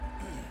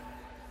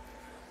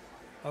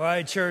All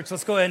right, church,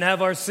 let's go ahead and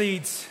have our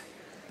seats,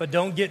 but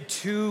don't get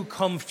too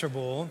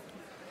comfortable.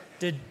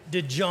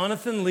 Did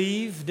Jonathan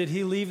leave? Did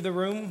he leave the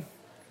room?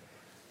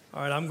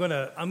 All right, I'm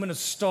gonna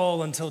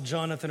stall until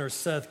Jonathan or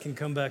Seth can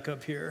come back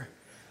up here.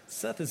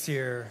 Seth is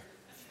here.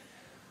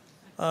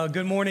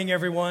 Good morning,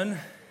 everyone.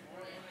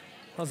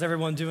 How's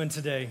everyone doing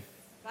today?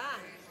 Fine.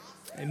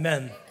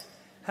 Amen.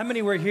 How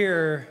many were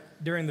here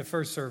during the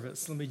first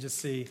service? Let me just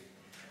see.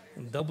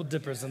 Double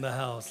dippers in the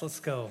house. Let's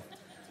go.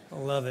 I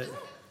love it.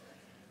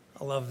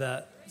 I love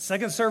that.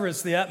 Second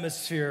service, the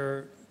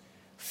atmosphere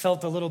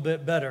felt a little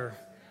bit better.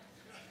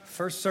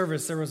 First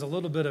service, there was a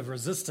little bit of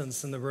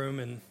resistance in the room,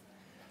 and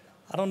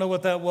I don't know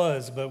what that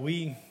was, but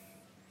we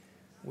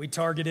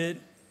targeted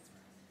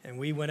and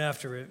we went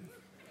after it.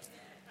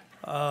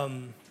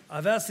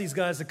 I've asked these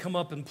guys to come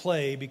up and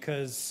play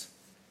because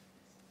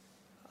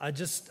I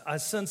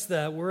sense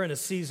that we're in a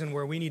season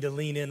where we need to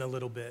lean in a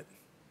little bit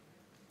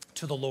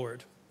to the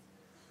Lord.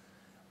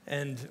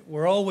 And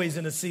we're always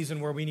in a season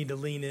where we need to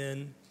lean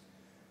in,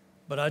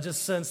 but I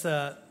just sense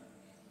that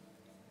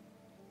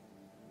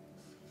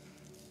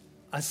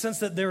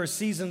there are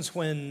seasons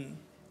when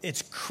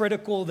it's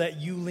critical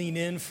that you lean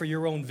in for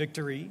your own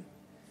victory.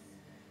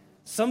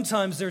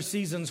 Sometimes there are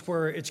seasons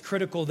where it's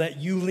critical that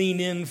you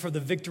lean in for the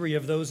victory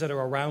of those that are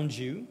around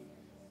you.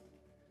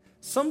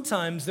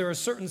 Sometimes there are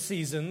certain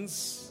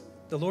seasons,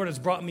 the Lord has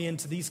brought me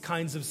into these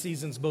kinds of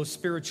seasons, both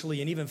spiritually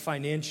and even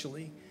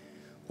financially,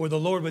 where the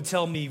Lord would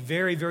tell me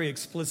very, very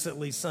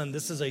explicitly, son,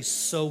 this is a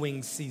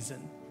sowing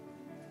season.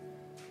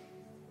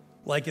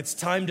 Like it's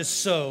time to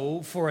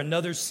sow for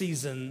another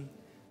season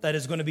that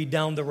is going to be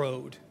down the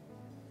road.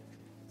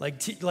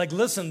 Like,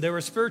 listen, there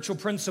are spiritual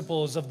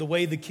principles of the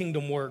way the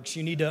kingdom works.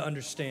 You need to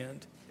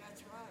understand.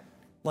 That's right.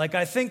 Like,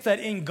 I think that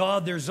in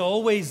God, there's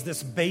always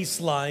this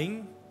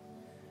baseline.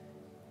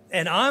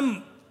 And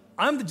I'm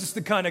just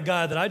the kind of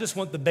guy that I just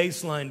want the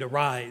baseline to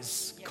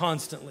rise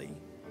constantly.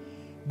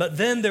 But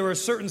then there are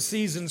certain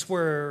seasons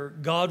where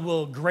God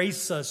will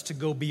grace us to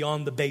go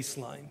beyond the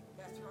baseline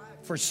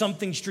for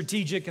something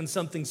strategic and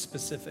something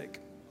specific.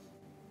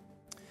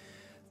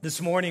 This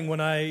morning when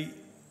I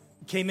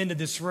came into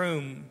this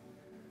room,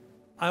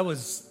 I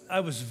was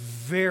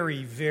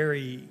very,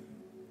 very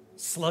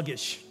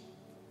sluggish.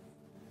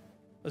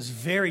 I was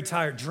very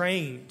tired,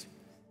 drained.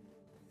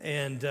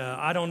 And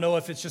I don't know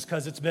if it's just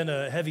because it's been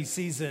a heavy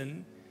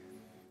season,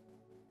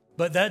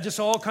 but that just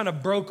all kind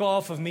of broke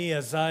off of me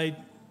as I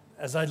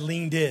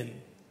leaned in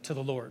to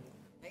the Lord.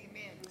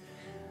 Amen.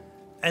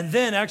 And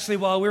then actually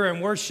while we were in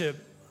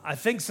worship, I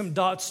think some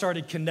dots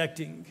started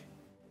connecting.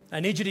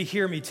 I need you to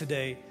hear me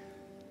today.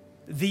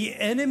 The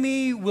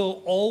enemy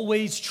will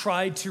always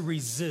try to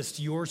resist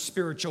your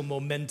spiritual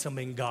momentum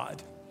in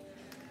God.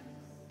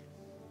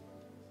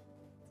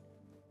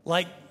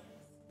 Like,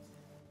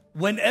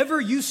 whenever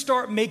you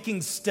start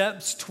making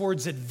steps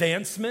towards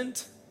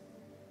advancement,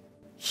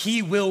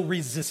 he will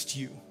resist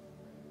you.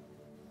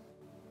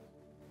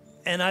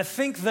 And I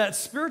think that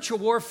spiritual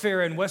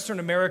warfare in Western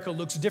America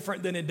looks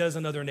different than it does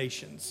in other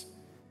nations.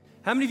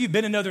 How many of you have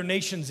been in other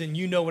nations and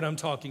you know what I'm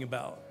talking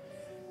about?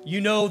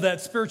 You know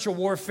that spiritual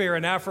warfare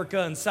in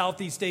Africa and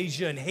Southeast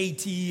Asia and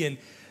Haiti and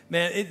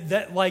man,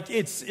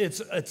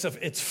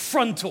 it's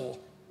frontal.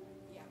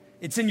 Yeah.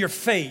 It's in your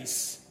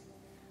face.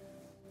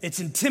 It's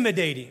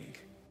intimidating.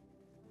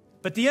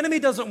 But the enemy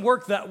doesn't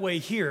work that way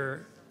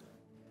here.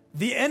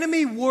 The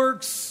enemy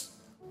works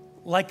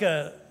like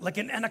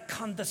an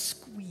anaconda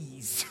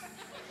squeeze.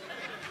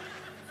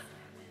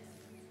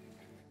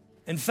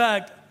 In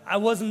fact, I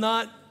was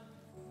not.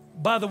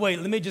 By the way,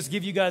 let me just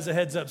give you guys a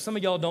heads up. Some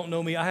of y'all don't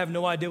know me. I have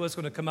no idea what's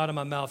going to come out of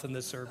my mouth in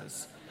this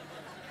service.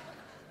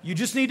 You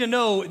just need to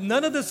know,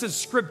 none of this is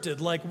scripted.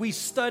 Like we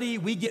study,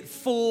 we get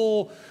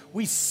full,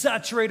 we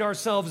saturate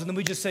ourselves, and then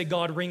we just say,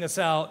 God, ring us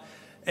out.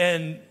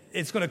 And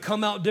it's going to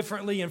come out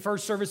differently in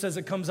first service as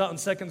it comes out in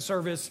second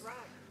service.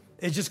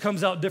 It just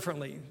comes out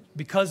differently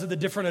because of the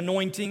different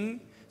anointing.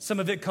 Some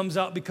of it comes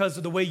out because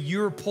of the way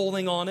you're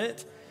pulling on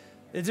it.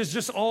 There's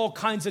just all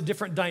kinds of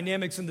different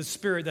dynamics in the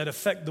spirit that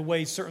affect the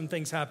way certain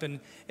things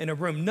happen in a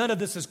room. None of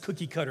this is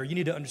cookie cutter. You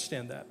need to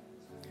understand that.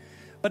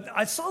 But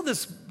I saw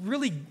this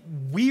really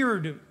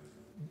weird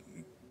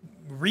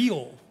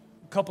reel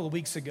a couple of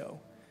weeks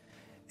ago.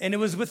 And it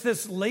was with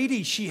this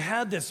lady. She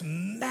had this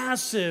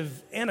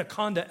massive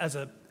anaconda as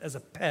a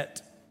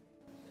pet.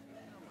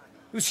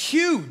 It was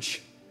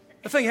huge.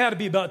 The thing had to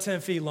be about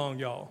 10 feet long,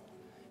 y'all.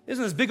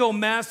 Isn't this big old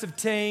massive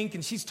tank?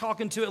 And she's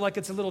talking to it like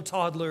it's a little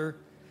toddler.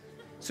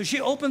 So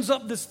she opens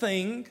up this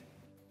thing,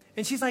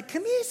 and she's like,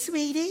 come here,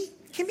 sweetie,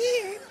 come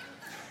here.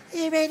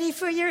 You ready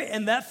for your...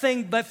 And that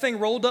thing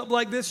rolled up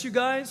like this, you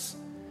guys.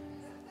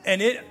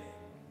 And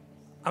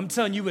I'm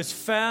telling you, as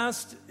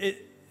fast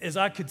as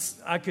I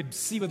could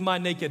see with my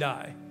naked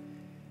eye,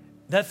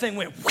 that thing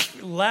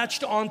went,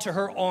 latched onto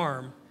her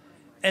arm.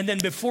 And then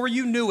before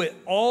you knew it,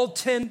 all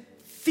 10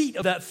 feet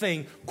of that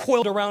thing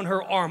coiled around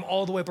her arm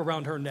all the way up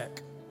around her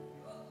neck.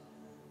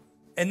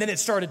 And then it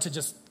started to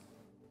just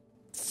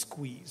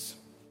squeeze.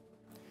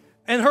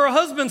 And her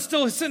husband's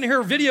still sitting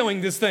here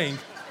videoing this thing.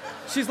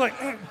 She's like,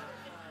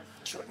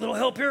 Little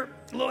help here,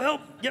 a little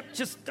help. Yep,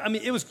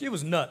 it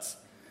was nuts.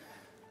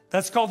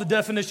 That's called the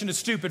definition of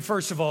stupid,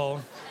 first of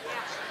all.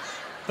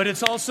 But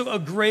it's also a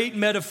great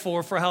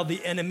metaphor for how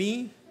the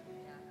enemy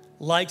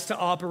likes to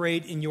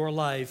operate in your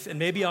life. And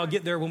maybe I'll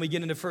get there when we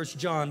get into 1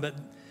 John, but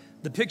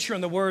the picture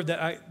and the word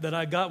that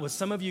I got was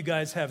some of you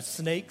guys have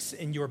snakes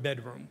in your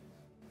bedroom.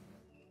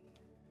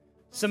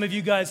 Some of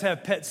you guys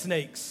have pet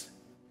snakes,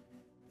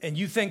 and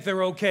you think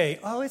they're okay.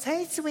 Oh,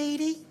 hey,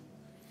 sweetie.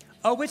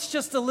 Oh, it's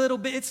just a little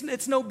bit.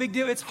 It's no big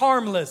deal. It's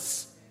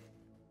harmless.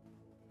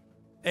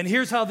 And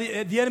here's how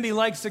the enemy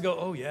likes to go,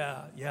 oh,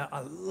 yeah,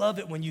 I love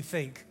it when you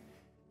think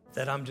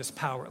that I'm just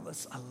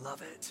powerless. I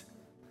love it.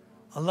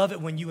 I love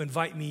it when you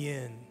invite me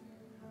in.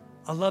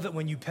 I love it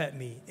when you pet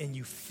me and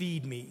you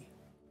feed me.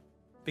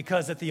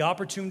 Because at the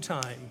opportune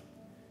time,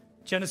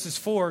 Genesis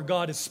 4,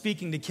 God is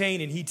speaking to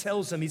Cain and he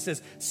tells him, he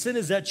says, sin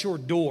is at your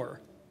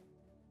door.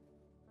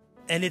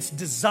 And its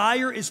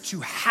desire is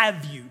to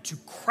have you, to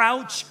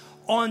crouch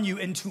on you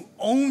and to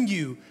own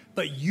you,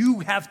 but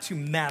you have to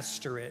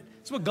master it.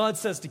 That's what God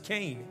says to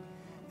Cain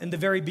in the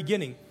very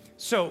beginning.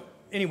 So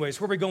anyways,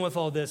 where are we going with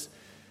all this?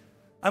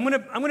 I'm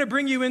gonna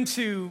bring you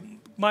into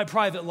my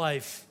private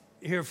life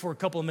here for a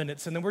couple of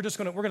minutes, and then we're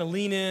gonna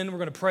lean in, we're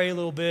gonna pray a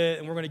little bit,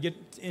 and we're gonna get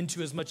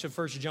into as much of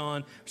 1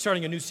 John. We're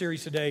starting a new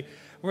series today.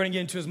 We're gonna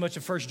get into as much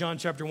of 1 John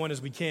chapter 1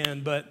 as we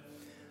can, but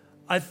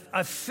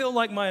I feel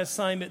like my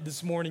assignment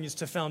this morning is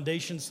to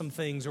foundation some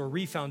things or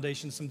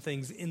refoundation some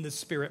things in the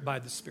Spirit by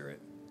the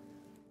Spirit.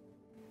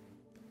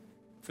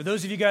 For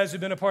those of you guys who've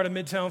been a part of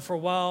Midtown for a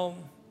while,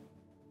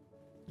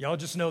 y'all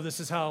just know this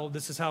is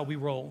how we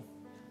roll.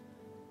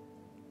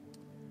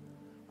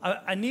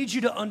 I need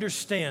you to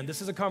understand,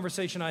 this is a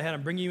conversation I had.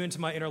 I'm bringing you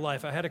into my inner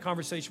life. I had a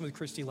conversation with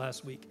Christy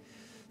last week.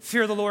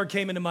 Fear of the Lord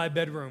came into my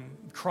bedroom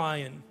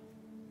crying.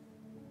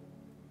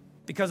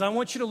 Because I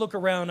want you to look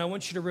around. I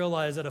want you to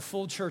realize that a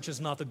full church is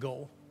not the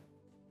goal.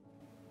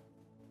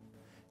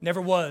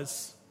 Never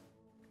was.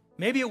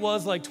 Maybe it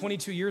was like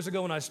 22 years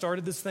ago when I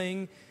started this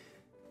thing,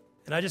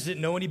 and I just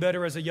didn't know any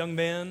better as a young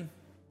man.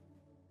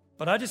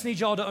 But I just need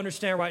y'all to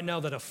understand right now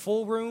that a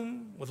full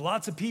room with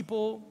lots of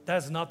people,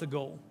 that's not the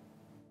goal.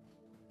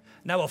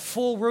 Now, a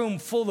full room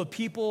full of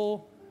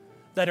people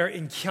that are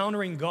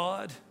encountering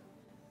God,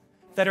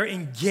 that are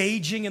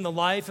engaging in the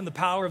life and the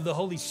power of the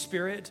Holy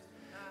Spirit,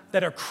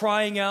 that are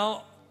crying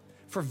out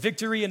for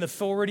victory and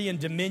authority and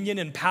dominion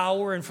and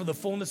power and for the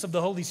fullness of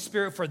the Holy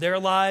Spirit for their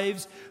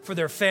lives, for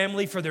their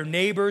family, for their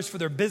neighbors, for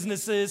their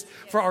businesses,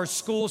 for our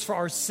schools, for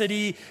our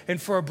city,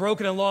 and for a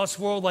broken and lost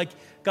world. Like,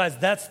 guys,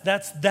 that's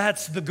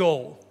the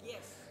goal.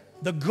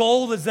 The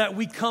goal is that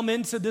we come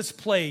into this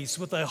place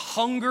with a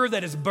hunger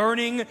that is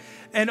burning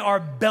in our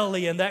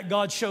belly, and that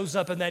God shows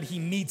up and that He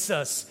meets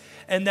us,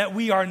 and that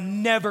we are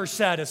never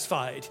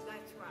satisfied.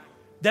 That's right.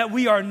 That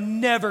we are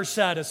never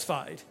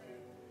satisfied.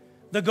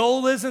 The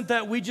goal isn't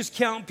that we just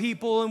count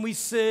people and we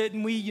sit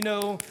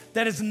and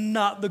that is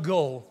not the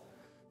goal.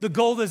 The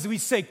goal is we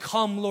say,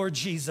 come, Lord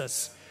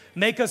Jesus.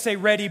 Make us a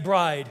ready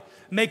bride.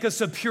 Make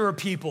us a pure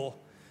people.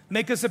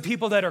 Make us a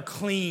people that are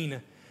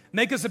clean.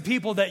 Make us a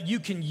people that you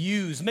can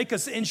use. Make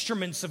us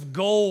instruments of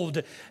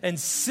gold and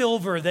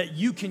silver that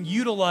you can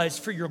utilize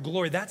for your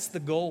glory. That's the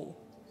goal.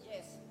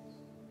 Yes.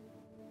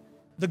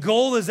 The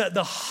goal is that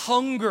the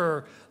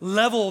hunger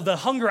level, the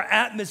hunger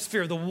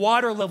atmosphere, the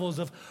water levels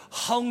of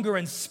hunger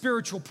and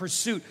spiritual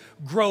pursuit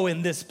grow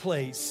in this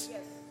place.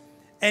 Yes.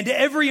 And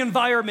every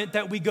environment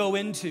that we go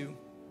into.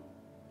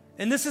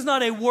 And this is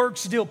not a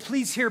works deal.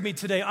 Please hear me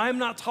today. I'm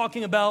not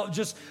talking about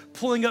just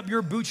pulling up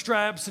your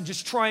bootstraps and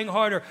just trying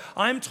harder.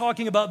 I'm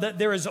talking about that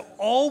there is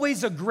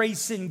always a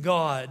grace in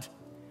God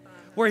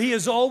where He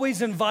is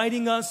always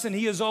inviting us and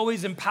He is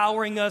always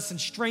empowering us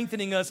and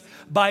strengthening us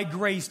by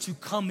grace to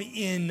come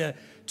in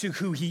to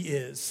who He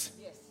is.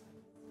 Yes.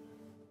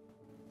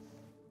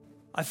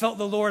 I felt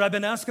the Lord, I've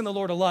been asking the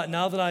Lord a lot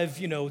now that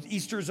I've,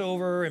 Easter's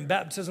over and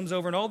baptism's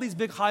over and all these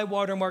big high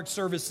watermark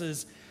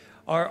services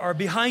are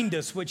behind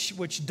us,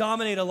 which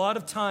dominate a lot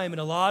of time and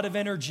a lot of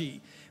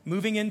energy,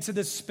 moving into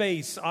this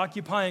space,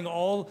 occupying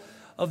all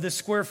of this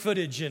square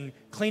footage and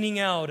cleaning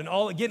out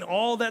and getting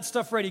all that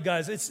stuff ready,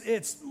 guys.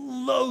 It's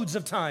loads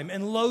of time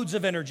and loads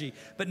of energy.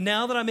 But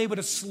now that I'm able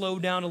to slow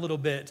down a little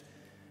bit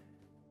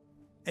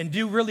and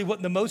do really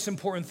what the most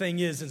important thing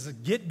is to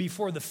get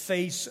before the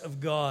face of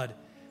God,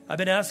 I've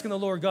been asking the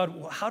Lord,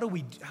 God, how do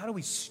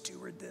we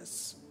steward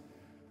this?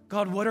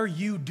 God, what are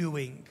you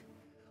doing?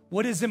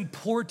 What is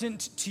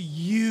important to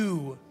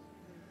you?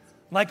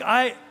 Like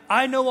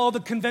I know all the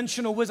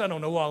conventional wisdom. I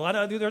don't know all.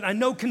 I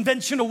know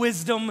conventional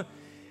wisdom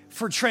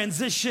for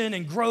transition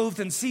and growth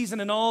and season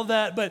and all of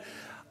that. But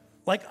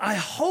like I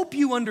hope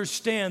you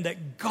understand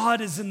that God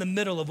is in the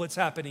middle of what's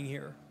happening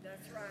here.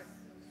 That's right.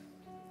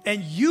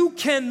 And you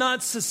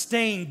cannot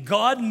sustain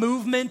God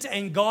movement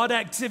and God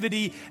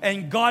activity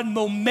and God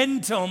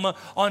momentum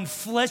on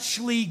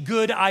fleshly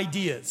good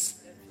ideas.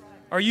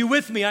 Are you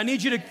with me? I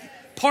need you to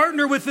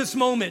partner with this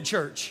moment,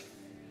 church.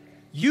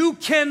 You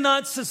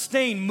cannot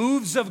sustain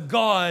moves of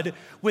God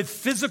with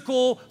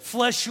physical,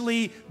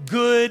 fleshly,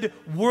 good,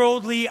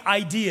 worldly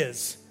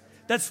ideas.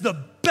 That's the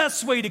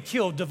best way to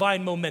kill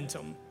divine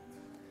momentum.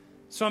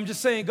 So I'm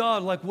just saying,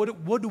 God, like,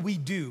 what do we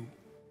do?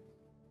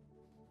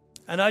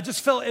 And I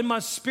just felt in my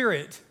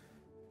spirit,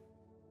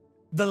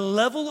 the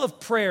level of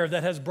prayer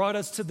that has brought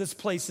us to this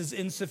place is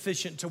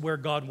insufficient to where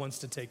God wants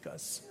to take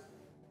us.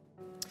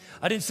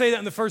 I didn't say that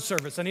in the first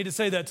service. I need to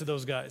say that to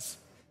those guys.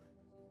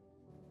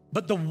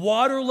 But the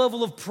water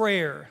level of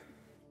prayer,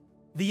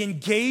 the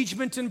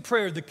engagement in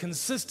prayer, the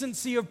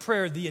consistency of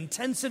prayer, the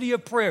intensity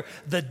of prayer,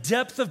 the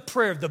depth of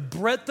prayer, the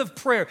breadth of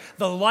prayer,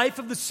 the life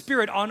of the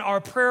Spirit on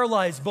our prayer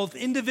lives, both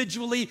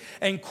individually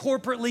and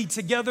corporately,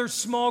 together,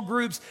 small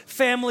groups,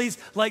 families,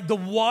 like the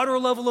water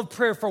level of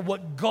prayer for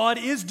what God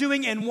is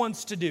doing and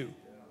wants to do.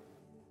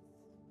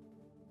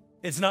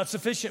 It's not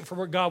sufficient for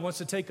where God wants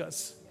to take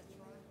us.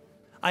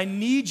 I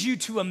need you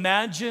to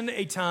imagine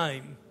a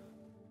time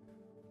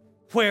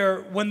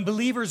where when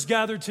believers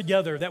gather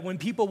together, that when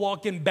people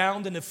walk in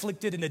bound and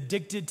afflicted and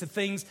addicted to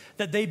things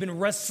that they've been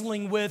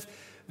wrestling with,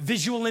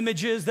 visual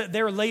images that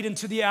they're late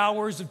into the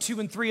hours of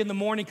 2 and 3 in the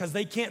morning because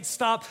they can't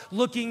stop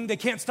looking, they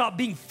can't stop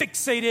being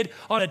fixated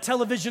on a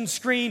television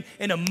screen,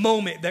 in a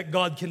moment that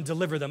God can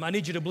deliver them. I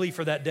need you to believe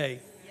for that day.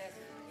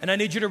 And I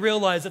need you to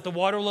realize that the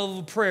water level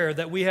of prayer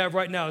that we have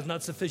right now is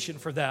not sufficient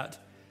for that.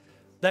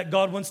 That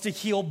God wants to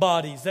heal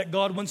bodies, that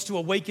God wants to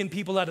awaken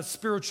people out of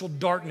spiritual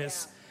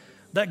darkness,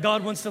 that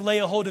God wants to lay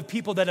a hold of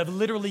people that have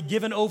literally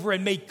given over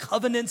and made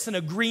covenants and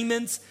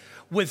agreements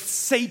with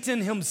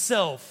Satan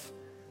himself,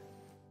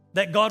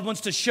 that God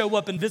wants to show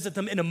up and visit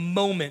them in a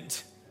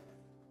moment.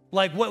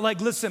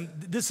 Listen,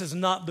 this is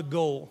not the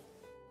goal.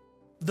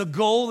 The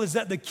goal is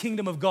that the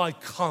kingdom of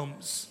God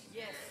comes.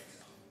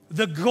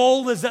 The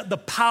goal is that the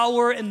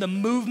power and the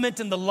movement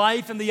and the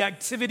life and the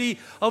activity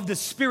of the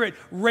Spirit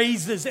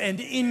raises and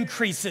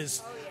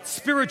increases.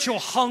 Spiritual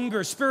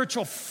hunger,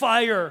 spiritual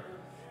fire,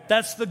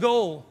 that's the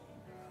goal.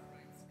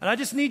 And I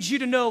just need you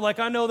to know, like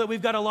I know that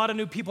we've got a lot of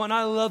new people, and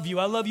I love you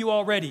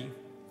already.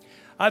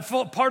 I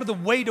felt part of the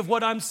weight of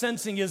what I'm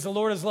sensing is the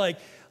Lord is like,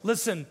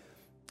 listen,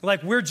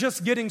 like we're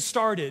just getting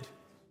started.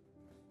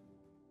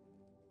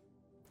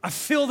 I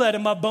feel that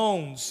in my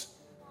bones.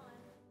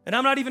 And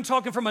I'm not even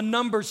talking from a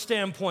number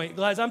standpoint,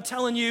 guys. I'm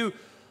telling you,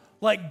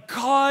 like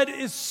God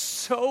is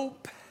so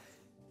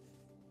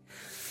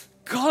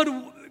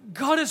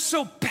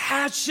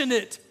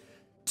passionate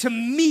to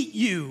meet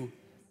you.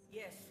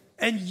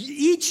 And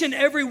each and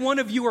every one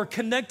of you are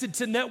connected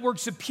to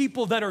networks of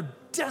people that are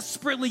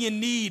desperately in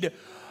need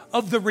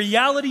of the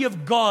reality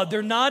of God.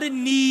 They're not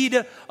in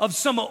need of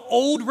some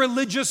old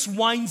religious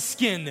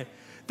wineskin.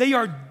 They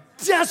are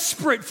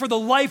desperate for the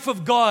life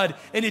of God,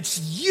 and it's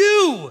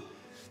you.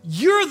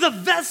 You're the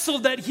vessel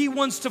that He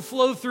wants to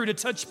flow through to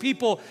touch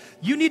people.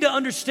 You need to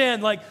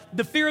understand, like,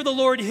 the fear of the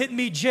Lord hit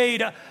me,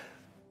 Jade.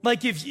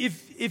 Like,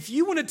 if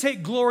you want to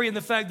take glory in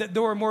the fact that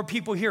there are more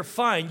people here,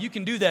 fine, you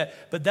can do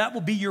that, but that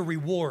will be your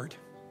reward.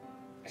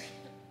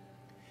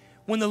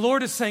 When the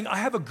Lord is saying, I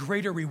have a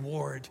greater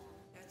reward.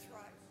 That's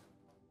right.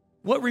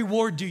 What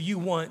reward do you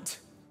want?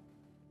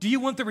 Do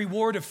you want the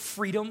reward of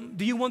freedom?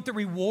 Do you want the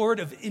reward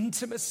of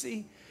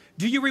intimacy?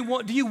 Do you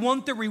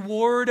want the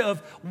reward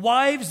of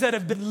wives that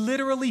have been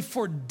literally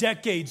for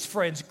decades,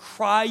 friends,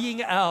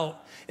 crying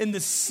out in the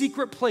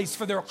secret place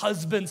for their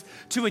husbands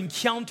to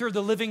encounter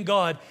the living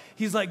God?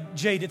 He's like,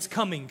 Jade, it's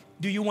coming.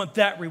 Do you want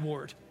that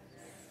reward?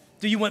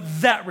 Do you want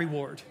that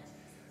reward?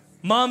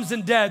 Moms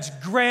and dads,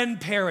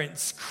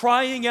 grandparents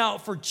crying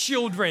out for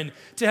children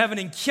to have an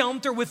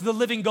encounter with the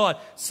living God.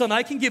 Son,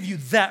 I can give you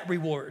that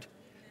reward,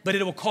 but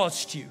it will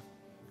cost you.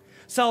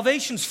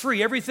 Salvation's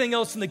free. Everything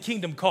else in the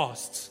kingdom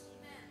costs.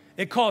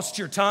 It costs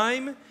your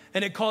time,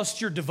 and it costs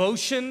your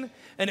devotion,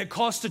 and it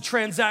costs a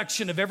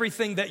transaction of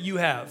everything that you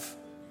have.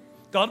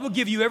 God will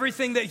give you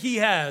everything that He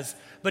has,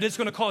 but it's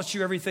going to cost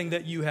you everything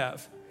that you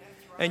have.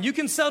 And you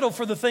can settle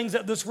for the things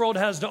that this world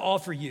has to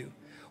offer you.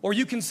 Or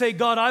you can say,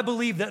 God, I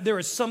believe that there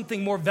is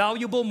something more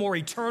valuable, more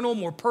eternal,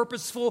 more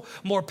purposeful,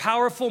 more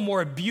powerful,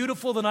 more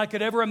beautiful than I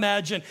could ever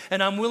imagine,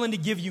 and I'm willing to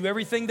give you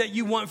everything that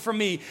you want from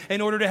me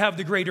in order to have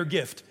the greater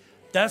gift.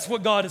 That's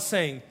what God is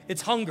saying.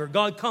 It's hunger.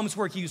 God comes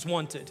where He's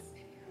wanted.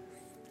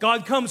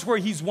 God comes where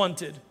He's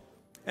wanted.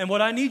 And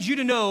what I need you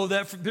to know,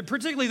 that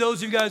particularly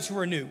those of you guys who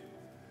are new,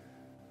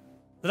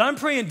 that I'm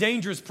praying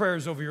dangerous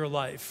prayers over your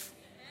life.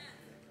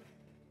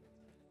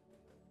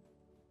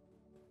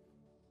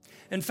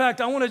 In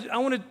fact, I want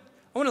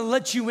to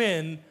let you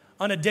in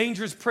on a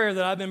dangerous prayer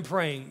that I've been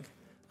praying.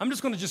 I'm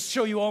just going to just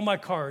show you all my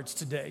cards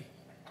today.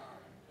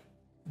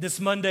 This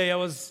Monday, I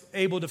was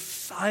able to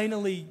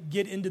finally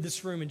get into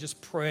this room and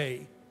just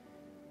pray.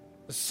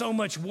 There's so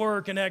much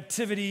work and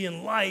activity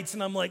and lights,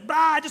 and I'm like,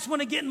 I just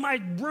want to get in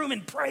my room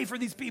and pray for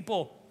these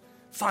people.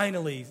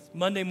 Finally,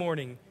 Monday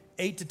morning,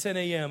 8 to 10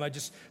 a.m., I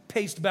just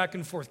paced back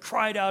and forth,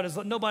 cried out as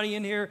nobody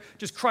in here,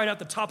 just cried out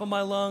the top of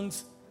my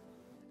lungs.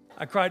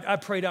 I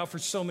prayed out for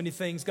so many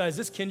things. Guys,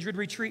 this Kindred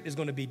retreat is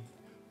going to be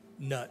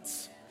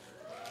nuts.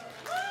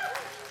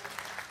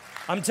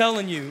 I'm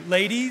telling you,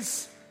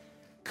 ladies,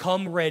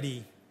 come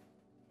ready.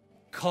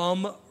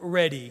 Come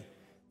ready.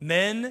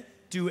 Men,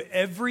 do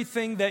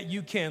everything that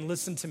you can.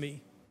 Listen to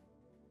me.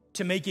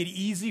 to make it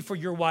easy for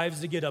your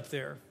wives to get up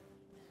there.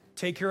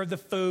 Take care of the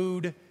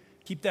food,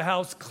 keep the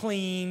house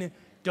clean,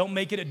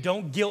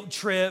 don't guilt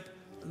trip.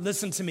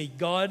 Listen to me,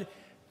 God's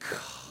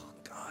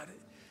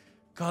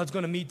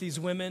going to meet these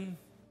women.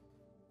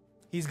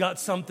 He's got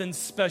something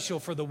special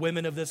for the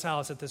women of this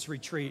house at this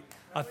retreat.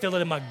 I feel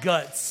it in my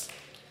guts,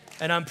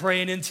 and I'm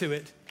praying into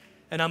it,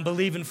 and I'm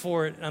believing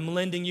for it. I'm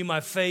lending you my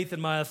faith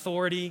and my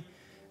authority,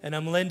 and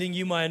I'm lending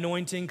you my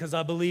anointing because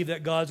I believe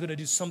that God's going to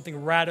do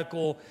something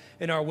radical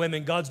in our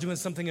women. God's doing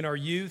something in our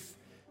youth.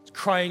 He's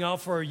crying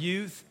out for our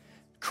youth,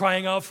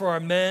 crying out for our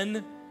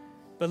men.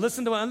 But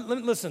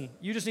listen,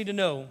 you just need to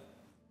know.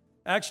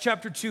 Acts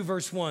chapter 2,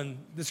 verse 1,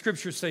 the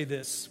scriptures say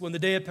this: when the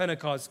day of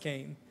Pentecost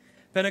came.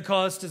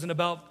 Pentecost is in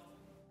about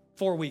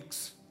 4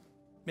 weeks,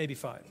 maybe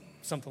 5,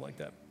 something like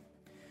that.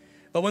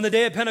 But when the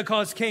day of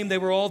Pentecost came, they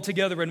were all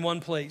together in one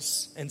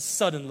place. And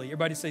suddenly,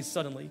 everybody say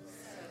suddenly,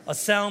 a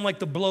sound like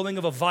the blowing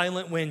of a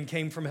violent wind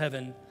came from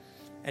heaven,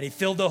 and he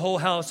filled the whole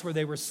house where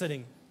they were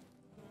sitting.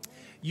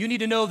 You need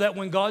to know that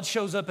when God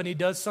shows up and he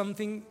does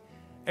something,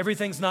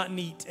 everything's not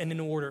neat and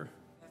in order.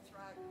 That's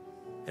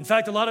right. In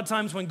fact, a lot of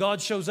times when God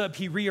shows up,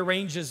 he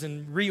rearranges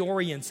and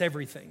reorients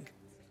everything.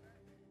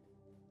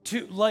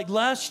 Like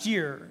last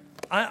year,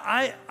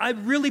 I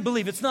really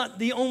believe, it's not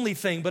the only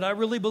thing, but I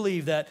really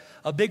believe that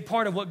a big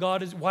part of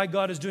why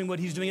God is doing what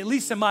he's doing, at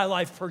least in my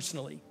life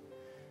personally.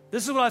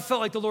 This is what I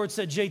felt like the Lord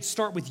said, Jade,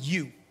 start with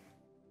you.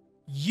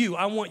 You,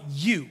 I want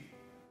you.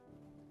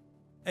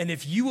 And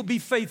if you will be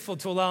faithful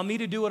to allow me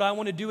to do what I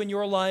want to do in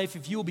your life,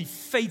 if you will be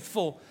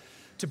faithful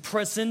to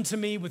press into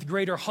me with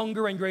greater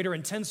hunger and greater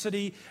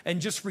intensity and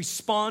just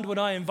respond when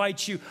I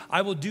invite you,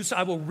 I will do so.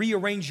 I will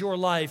rearrange your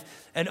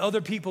life, and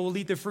other people will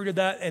eat the fruit of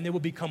that, and they will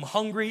become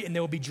hungry and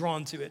they will be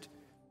drawn to it.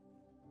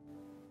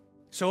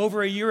 So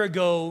over a year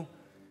ago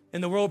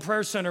in the World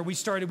Prayer Center, we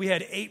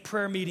had 8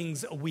 prayer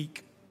meetings a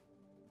week.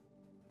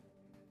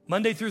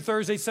 Monday through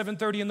Thursday,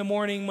 7:30 in the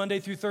morning, Monday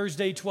through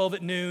Thursday, 12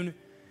 at noon.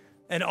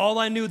 And all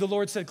I knew, the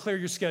Lord said, clear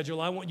your schedule.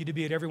 I want you to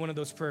be at every one of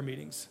those prayer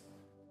meetings.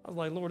 I was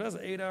like, Lord, that's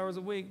 8 hours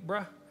a week,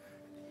 bruh.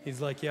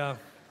 He's like, yeah.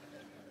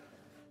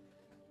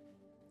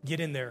 Get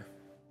in there.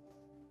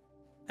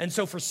 And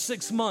so for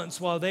 6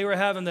 months while they were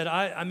having that,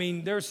 I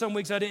mean, there were some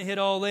weeks I didn't hit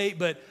all 8,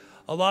 but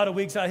a lot of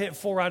weeks I hit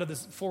 4 out of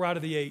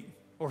the 8,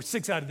 or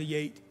 6 out of the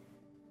 8.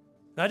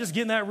 And I just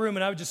get in that room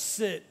and I would just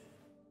sit.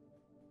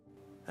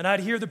 And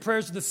I'd hear the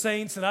prayers of the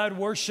saints, and I'd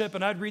worship,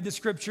 and I'd read the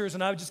scriptures,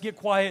 and I would just get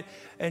quiet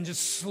and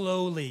just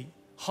slowly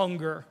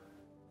hunger.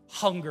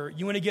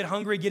 You want to get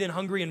hungry? Get in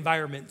hungry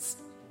environments.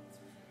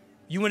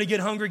 You want to get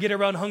hungry? Get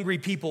around hungry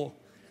people.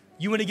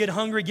 You want to get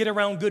hungry? Get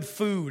around good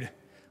food.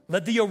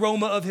 Let the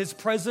aroma of his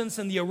presence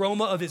and the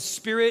aroma of his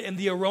spirit and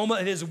the aroma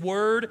of his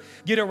word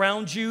get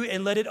around you,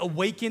 and let it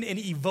awaken and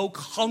evoke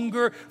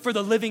hunger for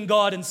the living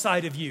God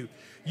inside of you.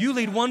 You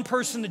lead one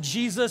person to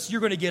Jesus,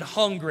 you're going to get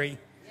hungry.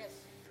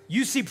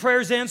 You see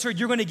prayers answered,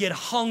 you're going to get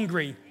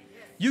hungry.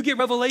 You get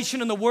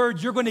revelation in the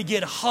word, you're going to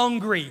get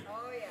hungry.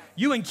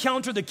 You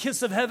encounter the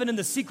kiss of heaven in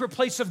the secret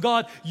place of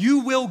God,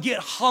 you will get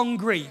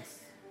hungry.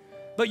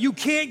 But you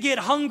can't get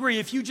hungry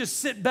if you just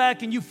sit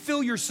back and you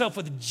fill yourself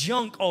with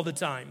junk all the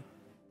time.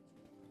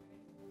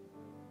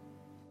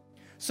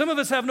 Some of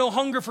us have no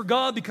hunger for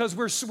God because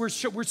we're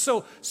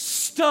so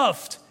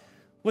stuffed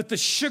with the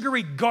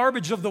sugary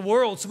garbage of the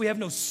world, so we have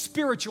no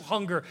spiritual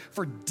hunger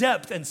for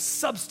depth and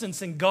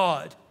substance in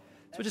God.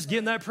 So just get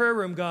in that prayer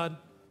room, God.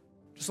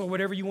 Just Lord,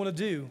 whatever you want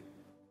to do.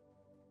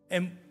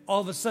 And all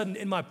of a sudden,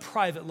 in my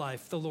private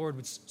life, the Lord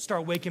would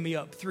start waking me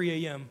up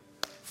 3 a.m.,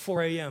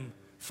 4 a.m.,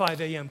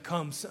 5 a.m.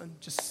 Come, son,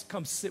 just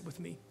come sit with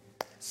me.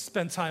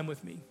 Spend time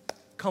with me.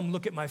 Come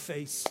look at my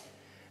face.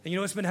 And you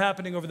know what's been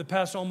happening over the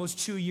past almost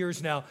 2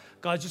 years now?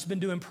 God's just been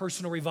doing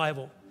personal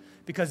revival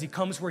because he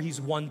comes where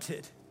he's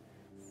wanted.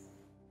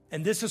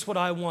 And this is what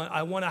I want.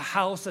 I want a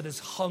house that is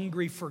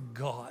hungry for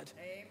God.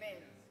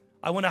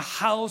 I want a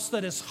house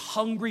that is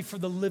hungry for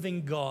the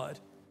living God.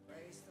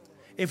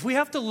 If we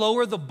have to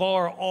lower the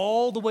bar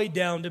all the way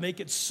down to make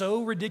it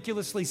so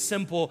ridiculously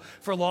simple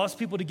for lost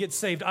people to get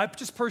saved, I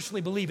just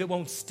personally believe it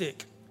won't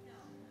stick.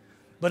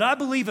 But I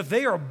believe if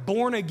they are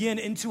born again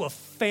into a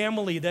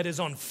family that is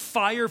on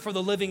fire for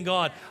the living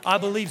God, I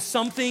believe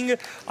something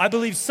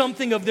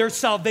of their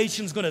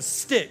salvation is going to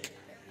stick.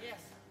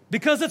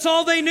 Because that's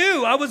all they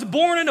knew. I was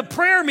born in a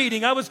prayer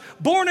meeting. I was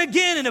born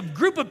again in a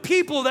group of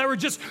people that were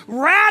just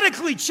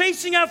radically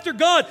chasing after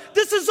God.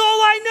 This is all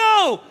I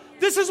know.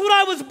 This is what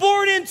I was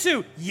born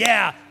into.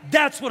 Yeah,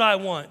 that's what I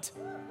want.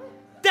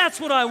 That's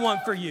what I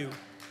want for you.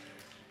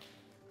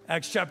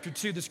 Acts chapter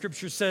 2, the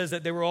scripture says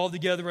that they were all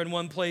together in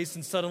one place,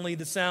 and suddenly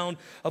the sound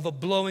of a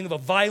blowing of a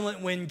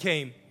violent wind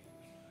came.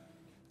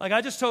 Like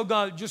I just told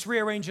God, just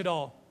rearrange it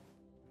all.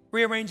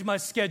 Rearrange my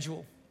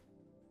schedule.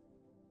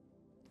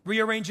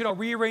 Rearrange it all.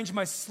 Rearrange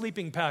my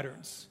sleeping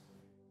patterns.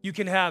 You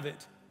can have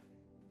it.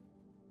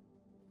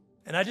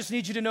 And I just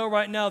need you to know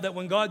right now that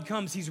when God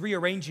comes, he's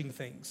rearranging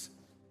things.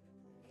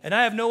 And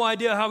I have no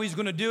idea how he's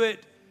going to do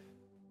it.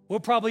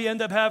 We'll probably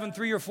end up having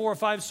 3 or 4 or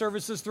 5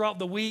 services throughout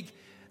the week.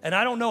 And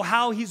I don't know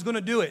how he's going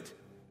to do it.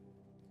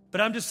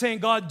 But I'm just saying,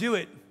 God, do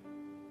it.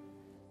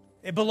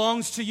 It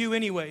belongs to you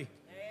anyway.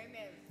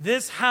 Amen.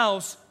 This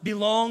house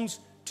belongs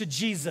to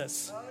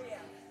Jesus. Oh, yeah.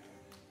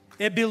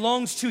 It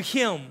belongs to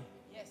him.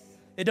 Yes.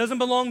 It doesn't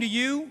belong to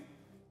you.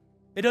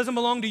 It doesn't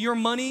belong to your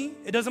money.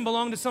 It doesn't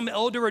belong to some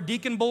elder or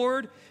deacon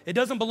board. It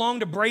doesn't belong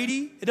to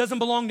Brady. It doesn't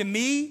belong to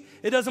me.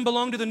 It doesn't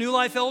belong to the New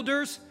Life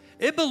elders.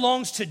 It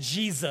belongs to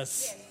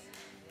Jesus. Yes.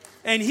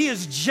 And he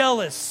is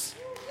jealous.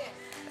 Yes.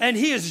 And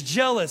he is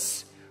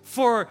jealous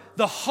for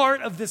the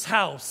heart of this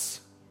house.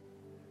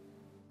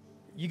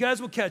 You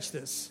guys will catch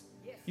this.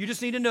 Yes. You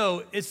just need to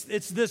know it's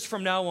this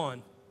from now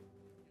on.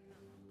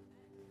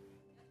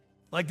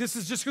 Like, this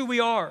is just who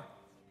we are.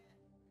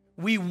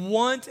 We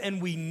want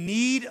and we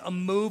need a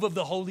move of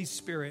the Holy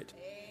Spirit.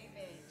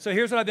 Amen. So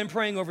here's what I've been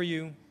praying over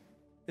you.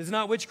 It's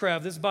not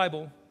witchcraft, this is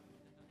Bible.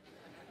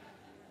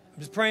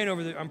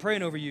 I'm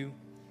praying over you.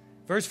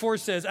 Verse 4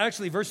 says,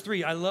 actually, verse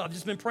 3, I've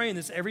just been praying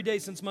this every day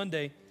since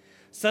Monday.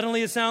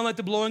 Suddenly a sound like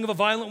the blowing of a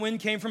violent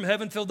wind came from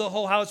heaven, filled the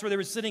whole house where they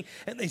were sitting,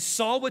 and they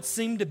saw what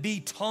seemed to be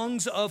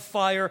tongues of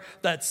fire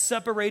that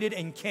separated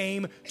and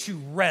came to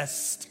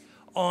rest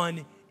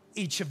on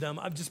each of them.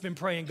 I've just been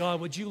praying, God,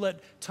 would you let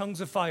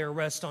tongues of fire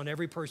rest on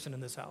every person in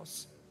this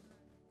house?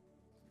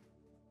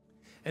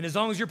 And as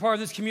long as you're part of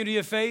this community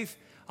of faith,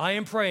 I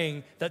am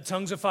praying that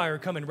tongues of fire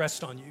come and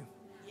rest on you.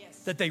 Yes.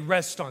 That they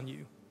rest on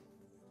you.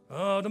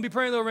 Oh, don't be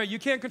praying over me. You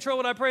can't control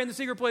what I pray in the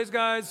secret place,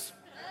 guys.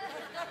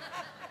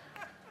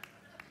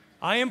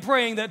 I am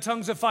praying that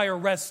tongues of fire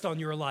rest on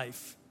your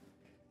life.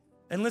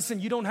 And listen,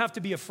 you don't have to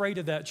be afraid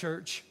of that,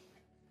 church.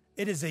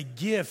 It is a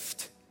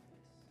gift.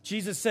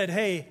 Jesus said,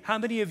 hey, how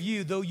many of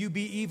you, though you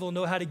be evil,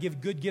 know how to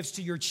give good gifts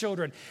to your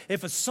children?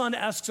 If a son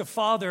asks a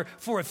father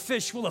for a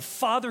fish, will a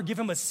father give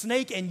him a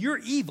snake? And you're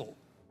evil.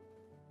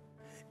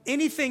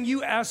 Anything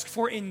you ask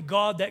for in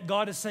God that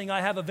God is saying,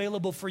 I have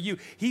available for you,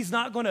 he's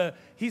not gonna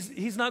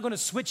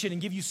switch it and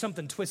give you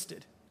something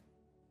twisted.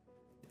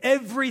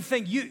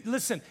 Everything,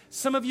 listen,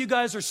 some of you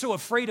guys are so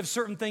afraid of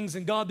certain things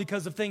in God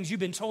because of things you've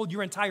been told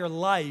your entire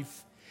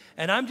life.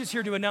 And I'm just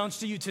here to announce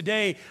to you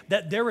today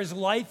that there is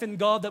life in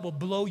God that will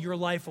blow your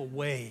life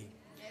away.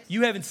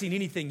 You haven't seen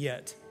anything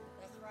yet.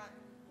 That's right.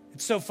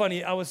 It's so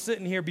funny. I was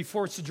sitting here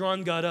before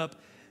Cedron got up,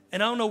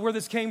 and I don't know where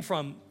this came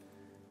from.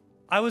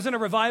 I was in a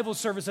revival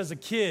service as a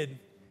kid.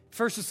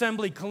 First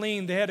Assembly,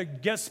 Killeen, they had a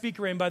guest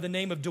speaker in by the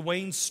name of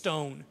Dwayne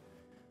Stone.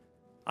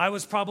 I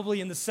was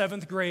probably in the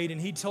 7th grade, and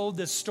he told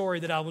this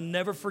story that I will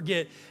never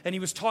forget. And he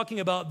was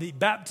talking about the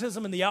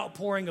baptism and the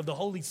outpouring of the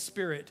Holy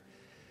Spirit.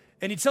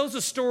 And he tells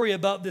a story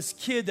about this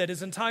kid that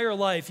his entire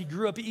life, he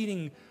grew up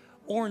eating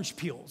orange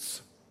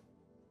peels.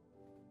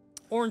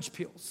 Orange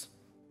peels.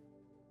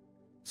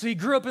 So he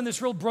grew up in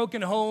this real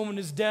broken home, and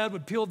his dad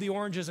would peel the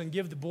oranges and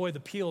give the boy the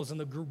peels, and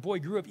the boy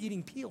grew up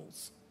eating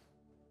peels.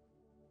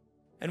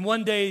 And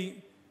one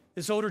day,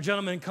 this older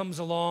gentleman comes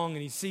along,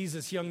 and he sees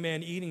this young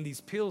man eating these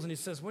peels, and he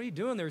says, what are you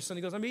doing there, son?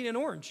 He goes, I'm eating an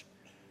orange.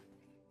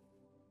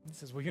 He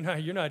says, well,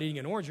 you're not eating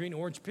an orange, you're eating an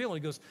orange peel. And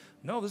he goes,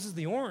 no, this is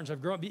the orange.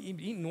 I've grown up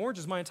eating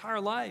oranges my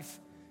entire life.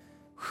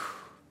 Whew.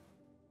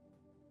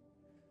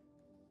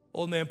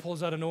 Old man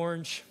pulls out an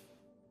orange,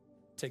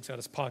 takes out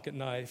his pocket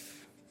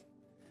knife,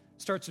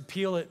 starts to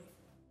peel it,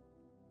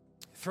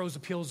 throws the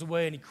peels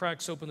away, and he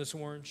cracks open this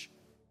orange.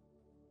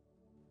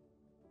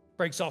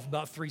 Breaks off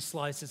about 3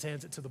 slices,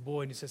 hands it to the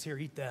boy, and he says, here,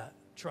 eat that.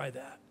 Try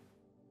that.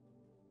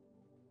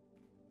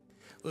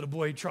 Little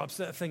boy drops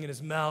that thing in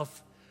his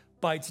mouth,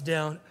 bites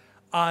down,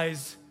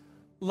 eyes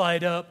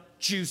light up,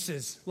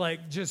 juices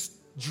like just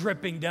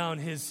dripping down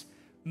his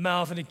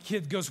mouth. And the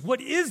kid goes,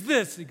 what is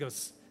this? He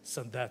goes,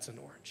 son, that's an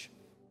orange.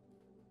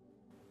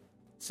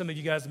 Some of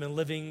you guys have been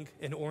living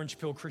in orange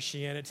pill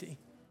Christianity.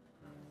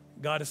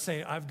 God is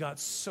saying, I've got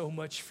so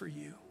much for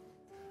you.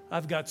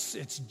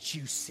 It's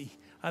juicy.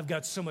 I've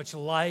got so much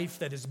life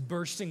that is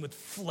bursting with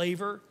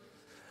flavor.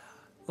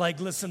 Like,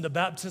 listen, the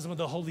baptism of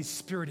the Holy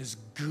Spirit is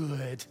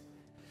good.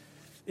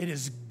 It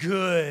is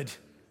good.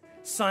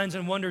 Signs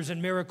and wonders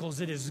and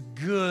miracles, it is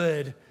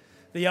good.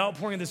 The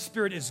outpouring of the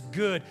Spirit is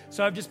good.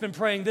 So I've just been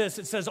praying this.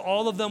 It says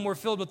all of them were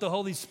filled with the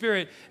Holy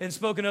Spirit and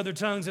spoke in other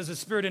tongues as the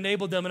Spirit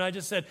enabled them. And I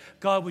just said,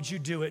 God, would you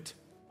do it?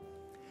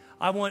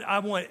 I want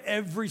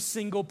every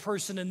single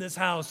person in this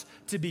house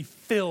to be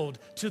filled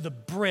to the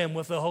brim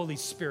with the Holy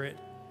Spirit.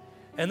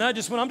 And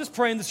when I'm just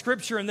praying the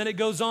scripture, and then it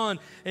goes on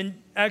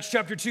in Acts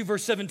chapter 2,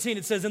 verse 17,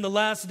 it says, in the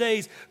last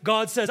days,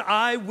 God says,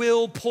 I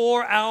will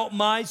pour out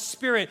my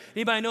Spirit.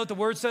 Anybody know what the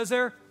word says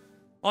there?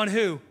 On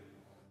who?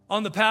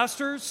 On the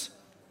pastors?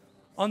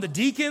 On the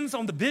deacons?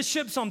 On the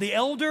bishops? On the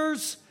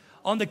elders?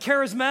 On the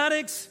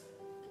charismatics?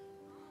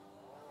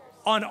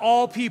 On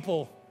all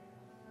people.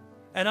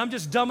 And I'm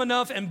just dumb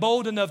enough and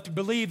bold enough to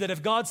believe that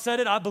if God said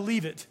it, I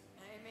believe it.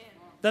 Amen.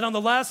 That on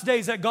the last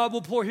days that God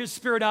will pour his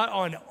Spirit out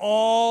on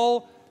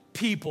all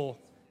people.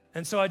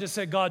 And so I just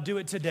said, God, do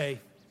it today.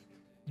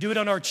 Do it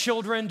on our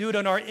children, do it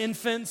on our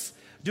infants,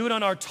 do it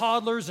on our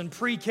toddlers and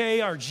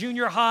pre-K, our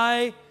junior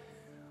high,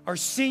 our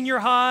senior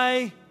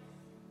high.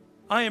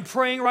 I am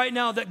praying right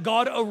now that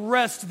God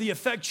arrest the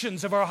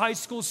affections of our high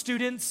school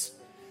students,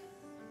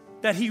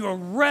 that he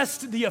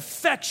arrest the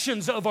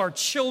affections of our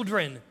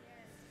children,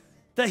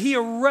 that he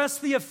arrests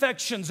the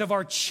affections of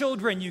our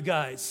children, you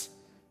guys.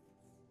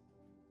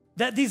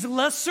 That these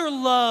lesser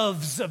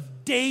loves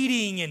of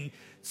dating and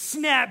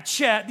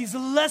Snapchat, these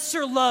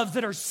lesser loves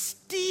that are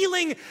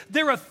stealing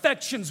their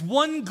affections,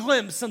 one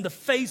glimpse on the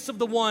face of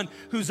the one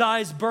whose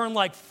eyes burn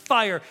like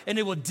fire, and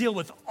it will deal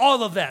with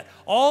all of that.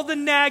 All the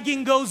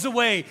nagging goes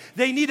away.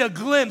 They need a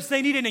glimpse.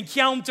 They need an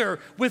encounter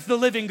with the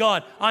living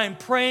God. I am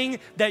praying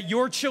that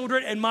your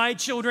children and my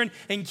children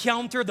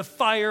encounter the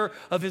fire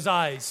of his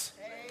eyes.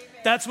 Amen.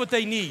 That's what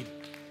they need.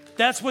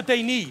 That's what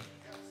they need.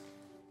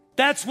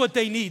 That's what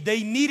they need.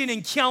 They need an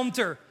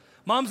encounter.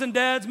 Moms and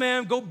dads,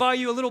 man, go buy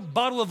you a little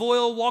bottle of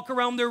oil, walk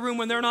around their room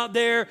when they're not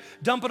there,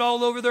 dump it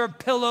all over their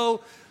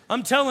pillow.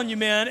 I'm telling you,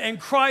 man, and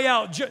cry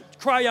out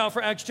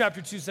for Acts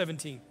chapter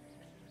 2:17.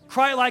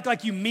 Cry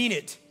like you mean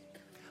it,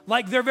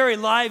 like their very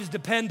lives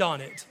depend on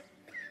it.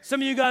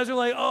 Some of you guys are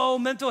like, oh,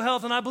 mental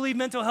health, and I believe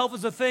mental health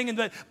is a thing.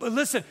 But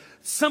listen,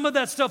 some of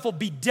that stuff will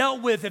be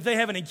dealt with if they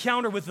have an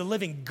encounter with the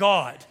living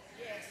God.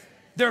 Yes.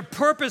 Their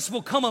purpose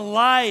will come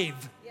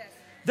alive. Yes.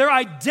 Their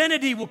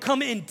identity will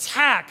come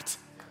intact.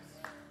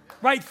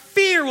 Right?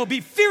 Fear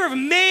of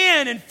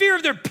man and fear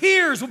of their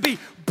peers will be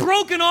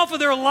broken off of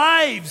their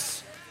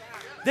lives.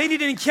 They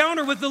need an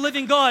encounter with the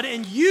living God.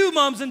 And you,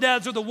 moms and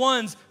dads, are the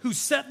ones who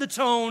set the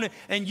tone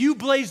and you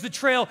blaze the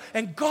trail.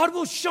 And God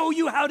will show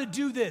you how to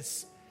do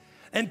this.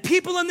 And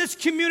people in this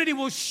community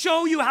will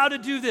show you how to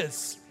do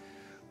this.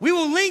 We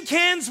will link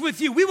hands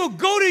with you. We will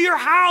go to your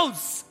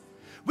house.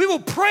 We will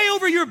pray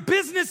over your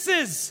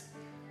businesses.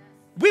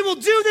 We will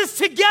do this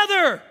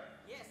together.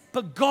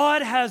 But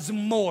God has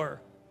more.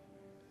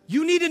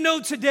 You need to know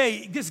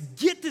today, just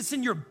get this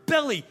in your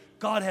belly.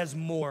 God has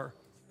more.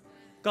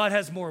 God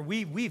has more.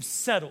 We've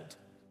settled.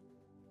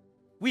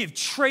 We have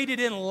traded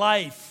in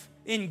life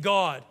in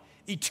God,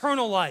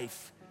 eternal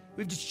life.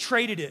 We've just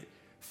traded it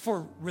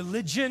for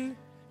religion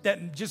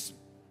that just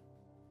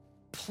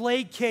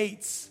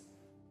placates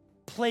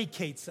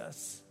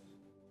us.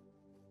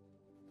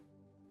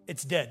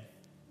 It's dead.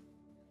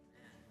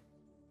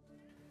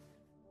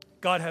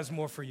 God has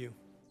more for you.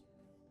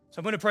 So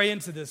I'm going to pray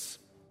into this.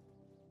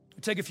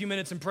 Take a few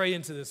minutes and pray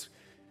into this.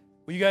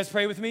 Will you guys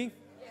pray with me?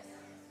 Yes.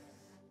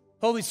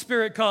 Holy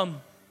Spirit,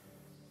 come.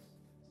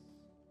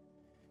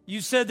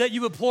 You said that you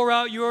would pour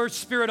out your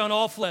Spirit on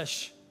all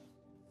flesh.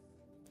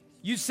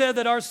 You said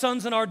that our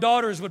sons and our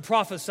daughters would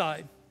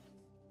prophesy.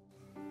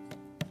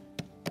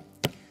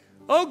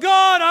 Oh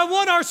God, I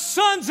want our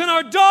sons and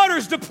our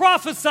daughters to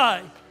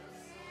prophesy.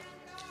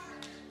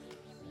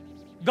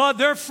 God,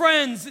 their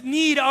friends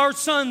need our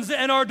sons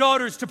and our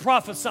daughters to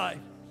prophesy.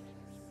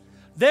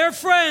 Their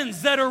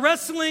friends that are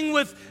wrestling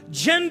with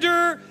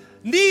gender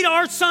need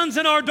our sons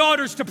and our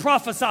daughters to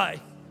prophesy.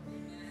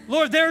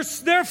 Lord, their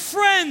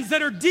friends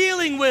that are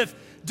dealing with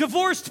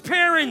divorced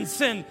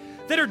parents and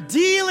that are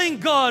dealing,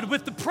 God,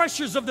 with the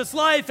pressures of this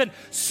life and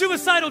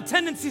suicidal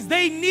tendencies,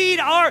 they need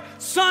our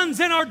sons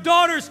and our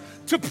daughters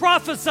to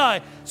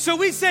prophesy. So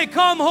we say,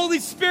 come, Holy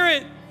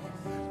Spirit,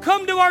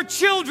 come to our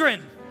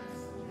children.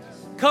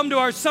 Come to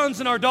our sons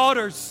and our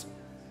daughters.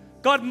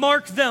 God,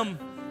 mark them.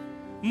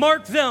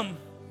 Mark them.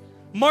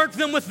 Mark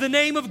them with the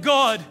name of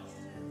God.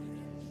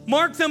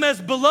 Mark them as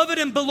beloved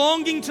and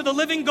belonging to the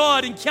living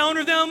God.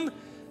 Encounter them.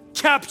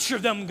 Capture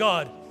them,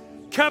 God.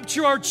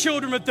 Capture our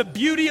children with the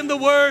beauty and the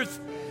worth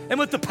and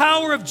with the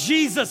power of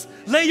Jesus.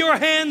 Lay your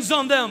hands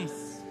on them.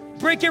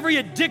 Break every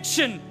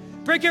addiction.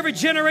 Break every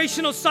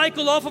generational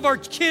cycle off of our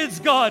kids,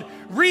 God.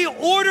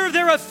 Reorder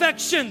their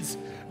affections.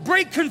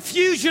 Break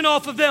confusion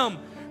off of them.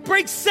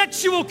 Break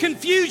sexual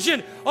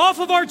confusion off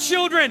of our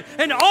children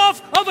and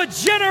off of a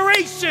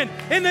generation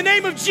in the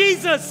name of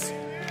Jesus.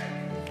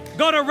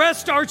 God,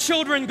 arrest our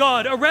children,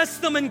 God.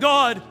 Arrest them in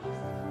God.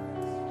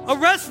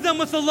 Arrest them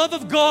with the love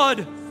of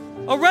God.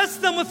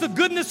 Arrest them with the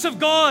goodness of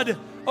God.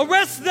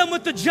 Arrest them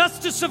with the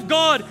justice of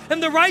God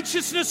and the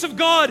righteousness of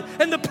God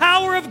and the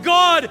power of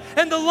God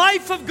and the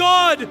life of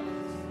God.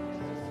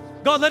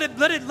 God, let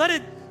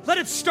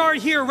it start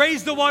here.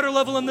 Raise the water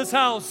level in this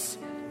house.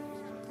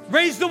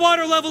 Raise the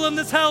water level in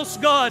this house,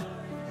 God.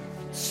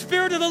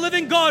 Spirit of the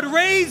living God,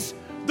 raise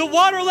the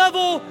water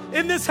level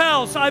in this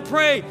house, I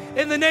pray,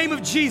 in the name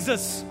of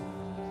Jesus.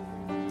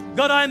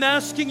 God, I'm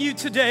asking you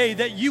today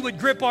that you would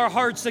grip our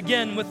hearts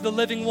again with the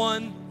living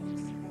one.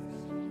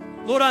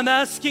 Lord, I'm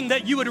asking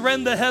that you would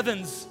rend the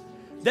heavens,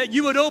 that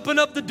you would open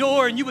up the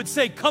door and you would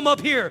say, come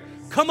up here,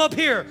 come up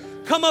here,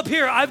 come up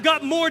here. I've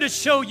got more to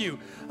show you.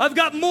 I've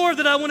got more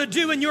that I want to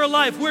do in your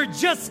life. We're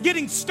just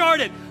getting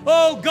started.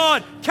 Oh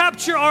God,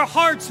 capture our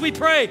hearts, we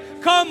pray.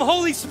 Come,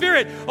 Holy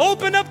Spirit,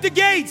 open up the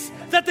gates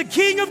that the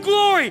King of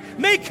Glory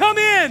may come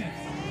in.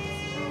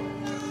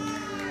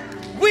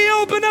 We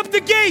open up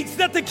the gates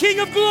that the King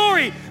of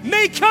Glory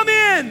may come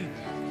in.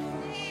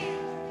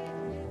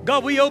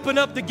 God, we open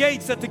up the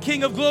gates that the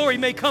King of Glory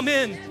may come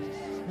in.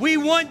 We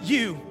want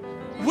you.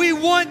 We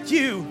want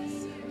you.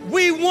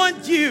 We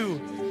want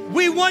you.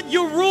 We want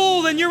your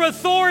rule and your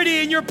authority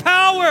and your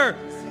power.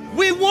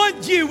 We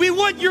want you. We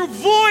want your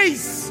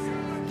voice.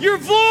 Your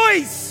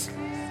voice.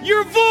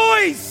 Your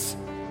voice.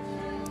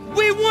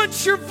 We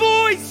want your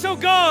voice, oh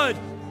God.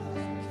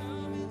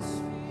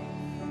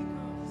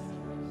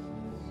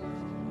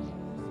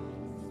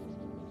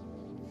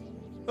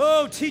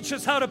 teach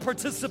us how to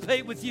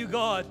participate with you,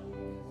 God.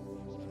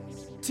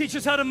 Teach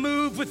us how to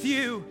move with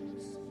you.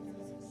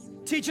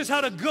 Teach us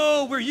how to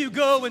go where you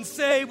go and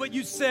say what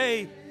you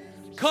say.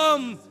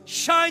 Come,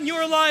 shine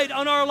your light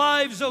on our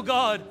lives, oh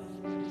God.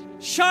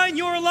 Shine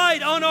your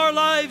light on our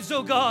lives,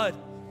 oh God.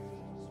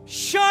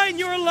 Shine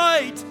your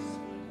light.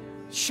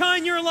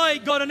 Shine your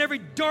light, God, on every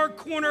dark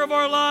corner of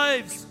our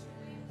lives.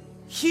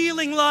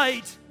 Healing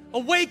light,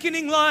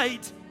 awakening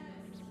light,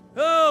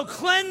 oh,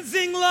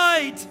 cleansing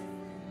light.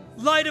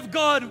 Light of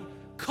God,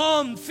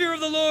 come. Fear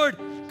of the Lord,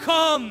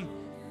 come.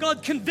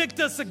 God, convict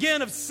us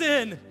again of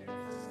sin.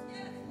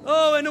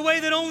 Oh, in a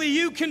way that only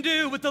you can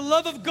do, with the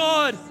love of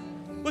God,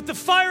 with the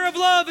fire of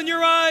love in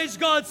your eyes,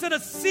 God. Set a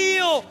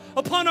seal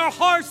upon our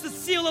hearts, the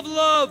seal of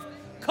love.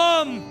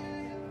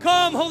 Come,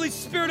 come, Holy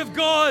Spirit of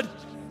God.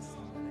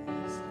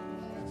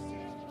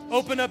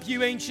 Open up,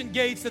 you ancient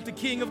gates, that the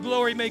King of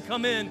glory may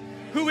come in.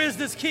 Who is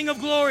this King of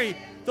glory?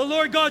 The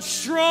Lord God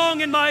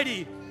strong and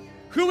mighty.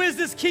 Who is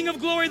this King of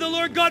glory? The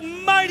Lord God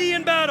mighty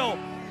in battle.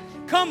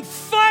 Come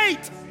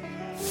fight.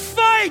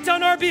 Fight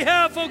on our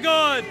behalf, oh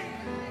God.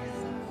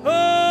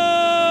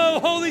 Oh,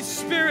 Holy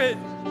Spirit.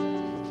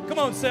 Come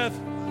on, Seth.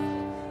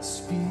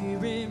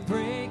 Spirit,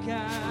 break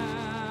out.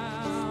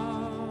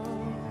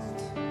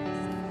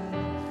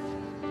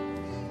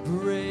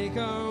 Break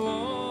our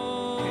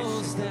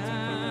walls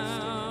down.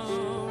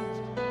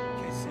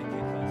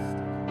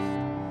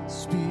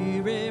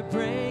 Spirit,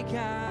 break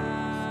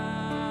out.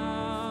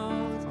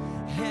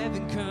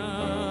 Heaven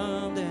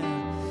come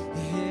down.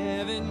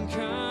 Heaven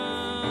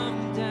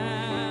come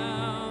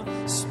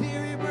down.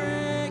 Spirit,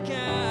 break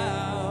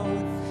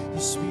out.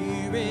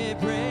 Spirit,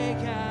 break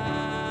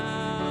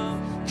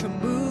out. Come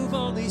move,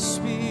 Holy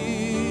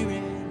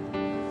Spirit.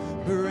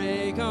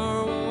 Break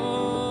our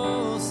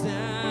walls down.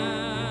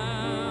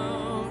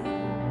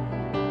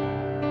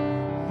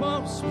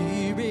 Oh,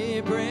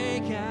 Spirit,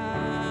 break out.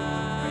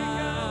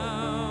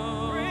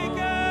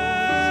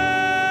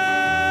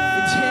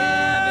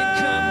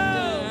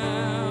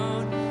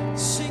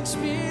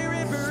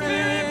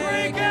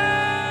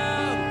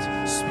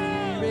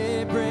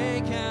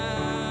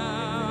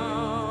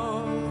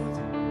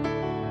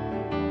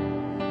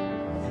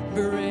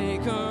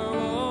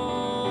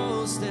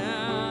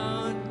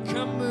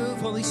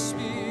 Holy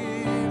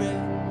Spirit,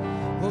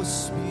 oh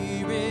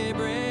Spirit,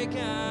 break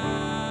out.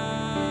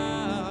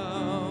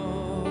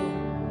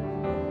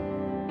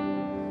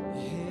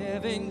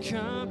 Heaven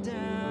come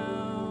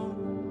down.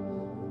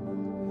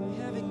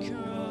 Heaven come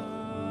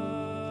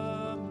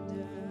down.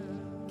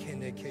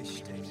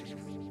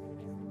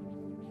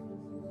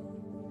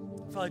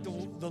 I feel like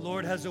the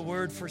Lord has a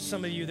word for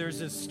some of you. There's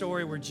this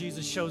story where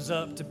Jesus shows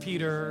up to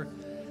Peter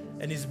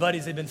and his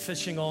buddies. They've been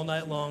fishing all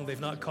night long. They've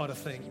not caught a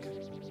thing.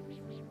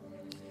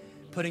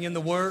 Putting in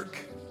the work,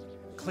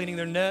 cleaning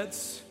their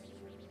nets,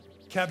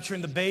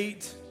 capturing the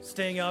bait,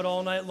 staying out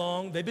all night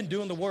long. They've been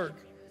doing the work,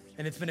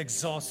 and it's been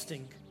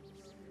exhausting.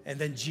 And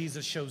then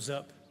Jesus shows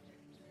up,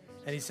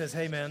 and he says,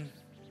 hey, man,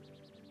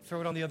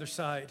 throw it on the other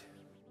side.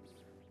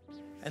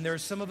 And there are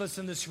some of us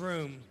in this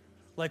room,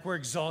 like we're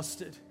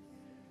exhausted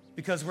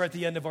because we're at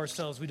the end of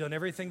ourselves. We've done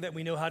everything that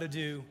we know how to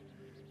do.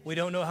 We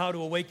don't know how to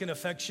awaken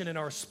affection in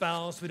our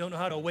spouse. We don't know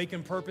how to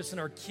awaken purpose in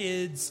our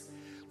kids.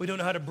 We don't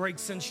know how to break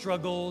sin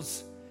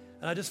struggles.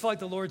 And I just felt like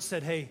the Lord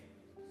said, hey,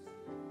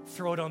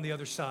 throw it on the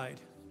other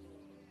side.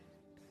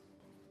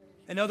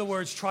 In other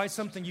words, try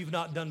something you've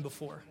not done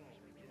before.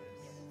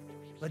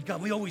 Like,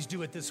 God, we always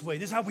do it this way.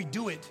 This is how we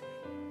do it.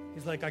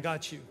 He's like, I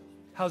got you.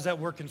 How's that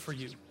working for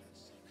you?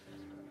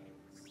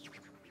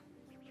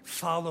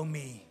 Follow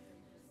me.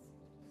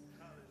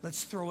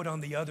 Let's throw it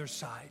on the other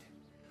side.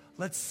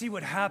 Let's see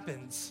what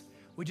happens.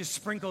 We just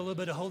sprinkle a little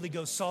bit of Holy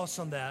Ghost sauce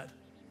on that.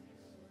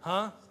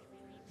 Huh?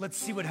 Let's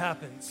see what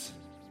happens.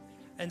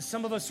 And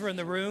some of us are in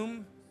the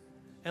room,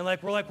 and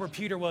we're like where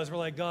Peter was. We're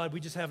like, God, we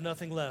just have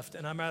nothing left.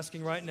 And I'm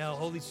asking right now,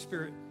 Holy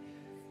Spirit,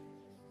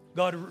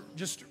 God,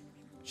 just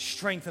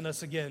strengthen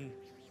us again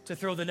to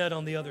throw the net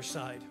on the other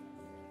side.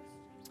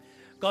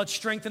 God,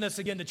 strengthen us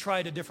again to try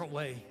it a different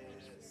way.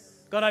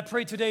 God, I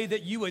pray today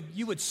that you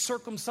would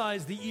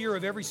circumcise the ear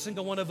of every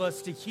single one of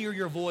us to hear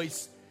your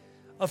voice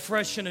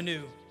afresh and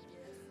anew.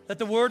 That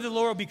the word of the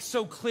Lord will be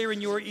so clear in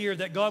your ear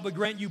that God would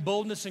grant you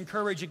boldness and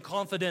courage and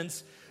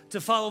confidence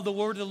to follow the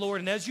word of the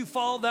Lord. And as you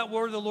follow that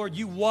word of the Lord,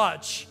 you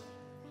watch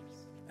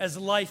as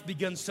life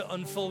begins to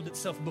unfold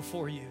itself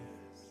before you.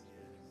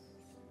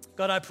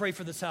 God, I pray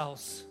for this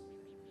house.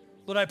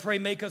 Lord, I pray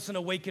make us an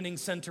awakening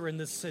center in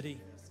this city.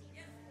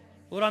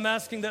 Lord, I'm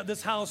asking that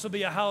this house will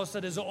be a house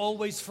that is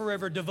always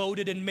forever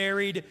devoted and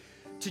married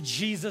to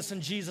Jesus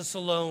and Jesus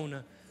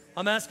alone.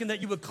 I'm asking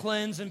that you would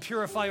cleanse and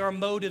purify our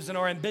motives and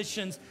our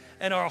ambitions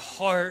and our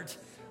heart.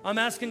 I'm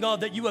asking,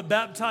 God, that you would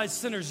baptize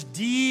sinners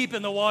deep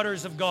in the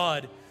waters of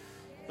God.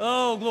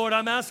 Oh, Lord,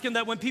 I'm asking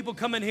that when people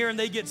come in here and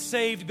they get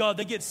saved, God,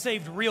 they get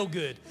saved real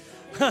good.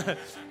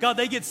 God,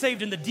 they get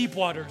saved in the deep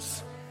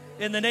waters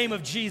in the name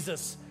of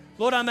Jesus.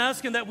 Lord, I'm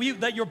asking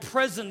that your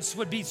presence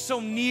would be so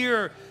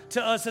near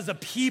to us as a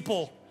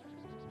people.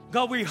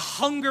 God, we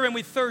hunger and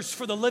we thirst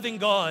for the living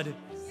God.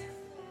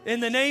 In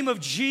the name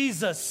of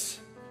Jesus,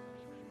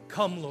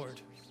 come,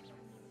 Lord.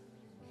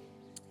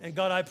 And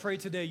God, I pray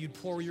today you'd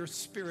pour your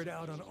Spirit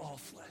out on all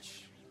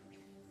flesh,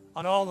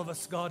 on all of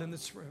us, God, in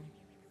this room.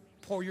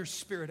 Pour your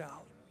Spirit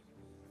out.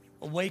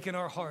 Awaken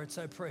our hearts,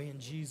 I pray,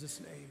 in Jesus'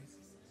 name.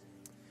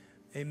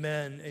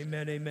 Amen,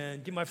 amen,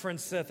 amen. Give my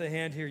friend Seth a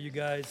hand here, you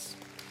guys.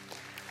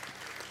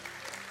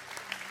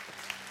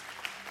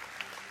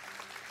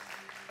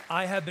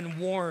 I have been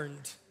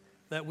warned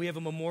that we have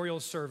a memorial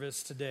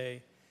service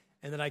today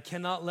and that I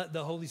cannot let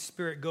the Holy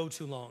Spirit go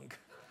too long.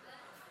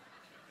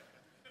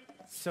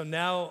 So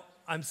now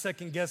I'm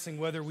second guessing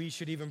whether we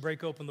should even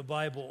break open the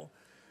Bible,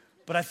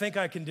 but I think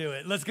I can do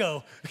it. Let's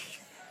go.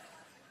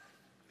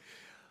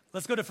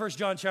 Let's go to 1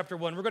 John chapter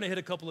 1. We're going to hit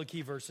a couple of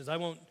key verses. I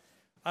won't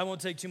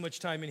take too much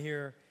time in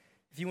here.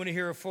 If you want to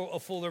hear a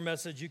fuller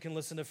message, you can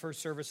listen to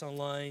first service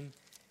online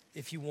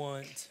if you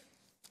want.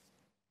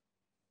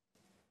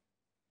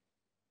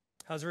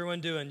 How's everyone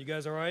doing? You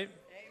guys all right?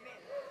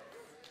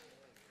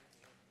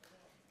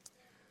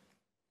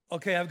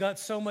 Okay, I've got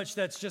so much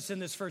that's just in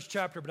this first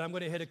chapter, but I'm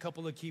going to hit a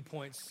couple of key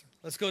points.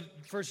 Let's go to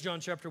 1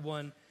 John chapter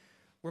 1.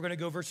 We're going to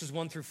go verses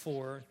 1 through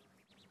 4.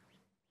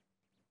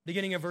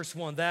 Beginning of verse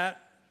 1, that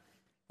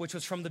which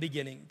was from the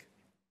beginning.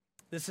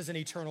 This is an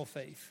eternal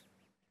faith.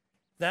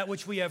 That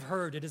which we have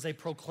heard, it is a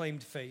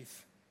proclaimed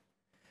faith.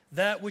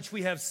 That which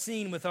we have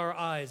seen with our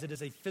eyes, it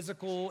is a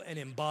physical and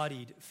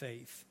embodied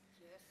faith.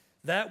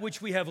 That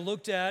which we have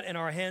looked at and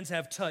our hands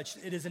have touched,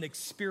 it is an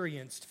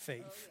experienced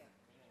faith.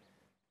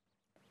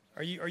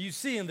 Are you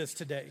seeing this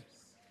today?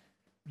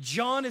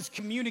 John is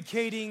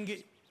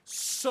communicating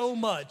so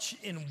much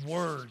in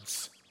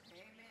words.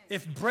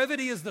 If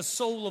brevity is the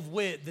soul of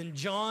wit, then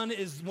John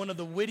is one of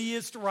the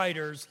wittiest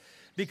writers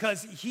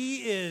because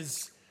he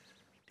is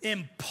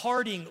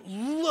imparting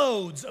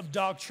loads of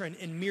doctrine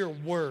in mere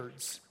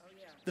words.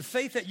 The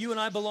faith that you and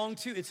I belong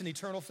to, it's an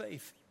eternal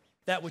faith,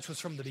 that which was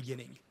from the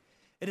beginning.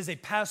 It is a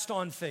passed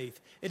on faith.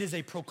 It is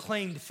a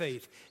proclaimed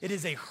faith. It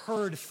is a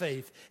heard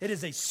faith. It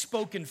is a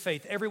spoken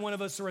faith. Every one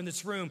of us are in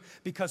this room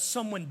because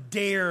someone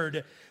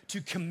dared to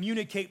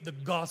communicate the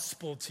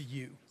gospel to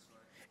you.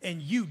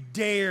 And you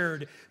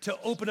dared to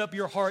open up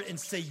your heart and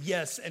say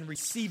yes and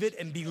receive it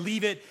and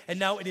believe it. And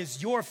now it is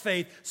your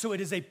faith, so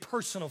it is a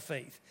personal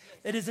faith.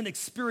 It is an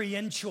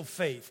experiential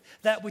faith,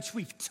 that which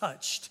we've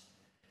touched.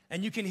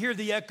 And you can hear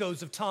the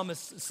echoes of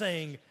Thomas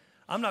saying,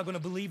 I'm not going to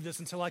believe this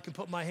until I can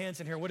put my hands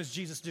in here. What does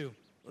Jesus do?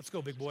 Let's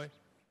go, big boy.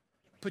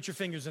 Put your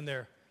fingers in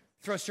there.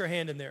 Thrust your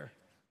hand in there,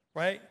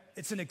 right?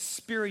 It's an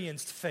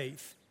experienced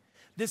faith.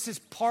 This is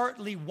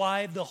partly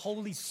why the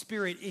Holy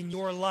Spirit in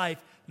your life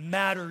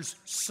matters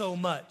so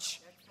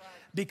much.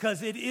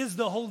 Because it is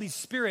the Holy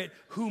Spirit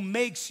who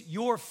makes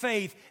your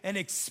faith an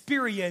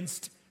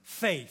experienced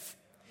faith.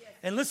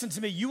 And listen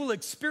to me, you will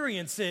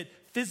experience it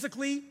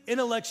physically,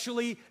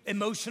 intellectually,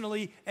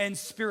 emotionally, and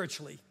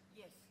spiritually.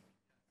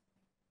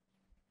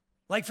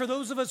 Like for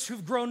those of us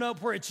who've grown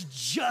up where it's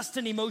just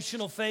an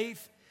emotional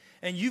faith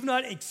and you've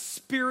not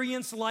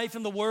experienced life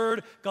in the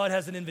Word, God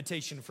has an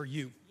invitation for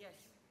you. Yes.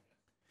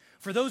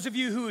 For those of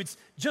you who it's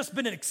just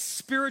been a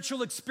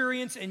spiritual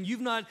experience and you've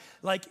not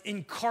like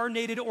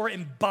incarnated or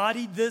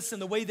embodied this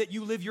in the way that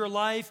you live your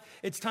life,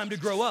 it's time to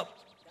grow up.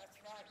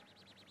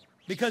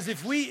 Because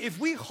if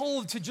we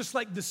hold to just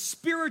like the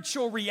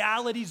spiritual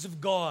realities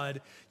of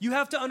God, you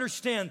have to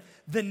understand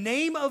the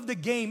name of the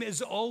game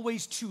is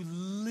always to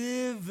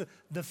live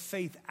the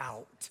faith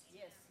out.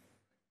 Yes.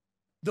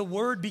 The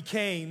Word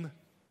became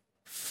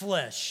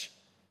flesh.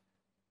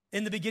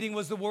 In the beginning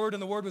was the Word,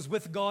 and the Word was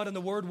with God, and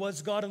the Word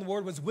was God, and the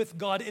Word was with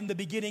God in the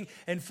beginning.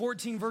 And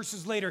 14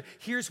 verses later,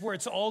 here's where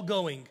it's all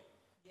going.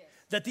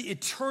 That the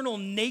eternal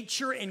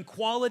nature and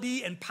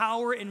quality and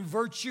power and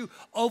virtue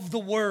of the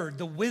Word,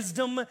 the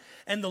wisdom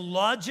and the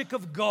logic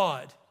of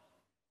God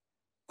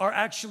are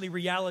actually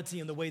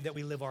reality in the way that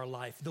we live our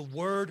life. The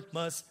Word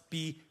must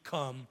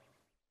become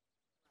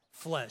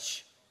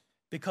flesh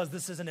because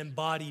this is an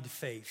embodied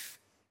faith.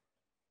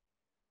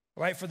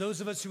 Right? For those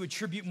of us who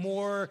attribute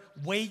more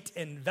weight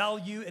and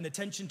value and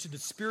attention to the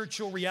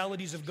spiritual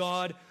realities of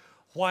God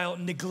while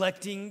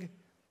neglecting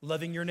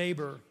loving your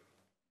neighbor,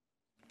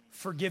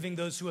 forgiving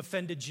those who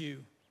offended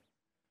you,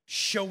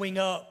 showing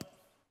up,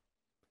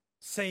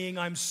 saying,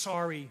 I'm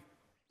sorry,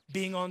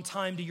 being on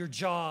time to your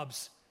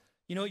jobs.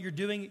 You know what you're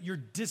doing? You're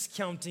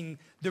discounting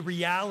the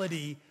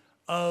reality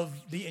of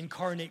the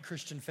incarnate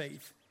Christian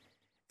faith.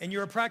 And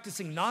you're a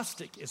practicing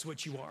Gnostic is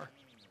what you are.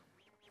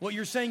 What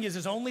you're saying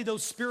is only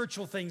those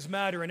spiritual things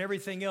matter and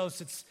everything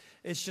else,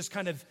 it's just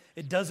kind of,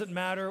 it doesn't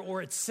matter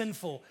or it's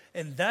sinful.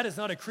 And that is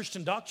not a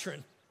Christian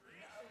doctrine.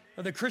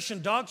 The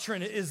Christian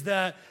doctrine is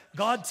that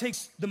God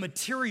takes the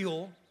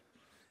material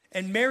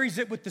and marries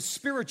it with the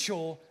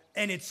spiritual,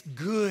 and it's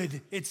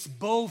good. It's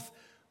both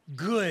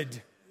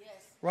good, yes.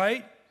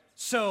 Right?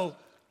 So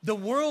the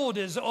world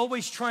is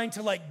always trying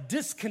to like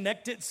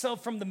disconnect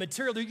itself from the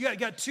material. You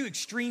got two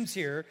extremes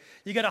here.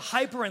 You got a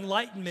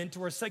hyper-enlightenment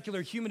or a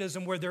secular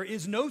humanism where there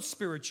is no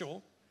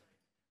spiritual,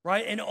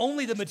 right? And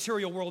only the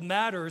material world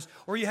matters.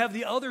 Or you have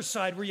the other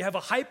side where you have a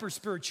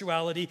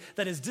hyper-spirituality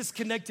that is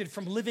disconnected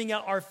from living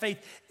out our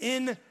faith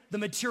in the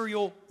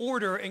material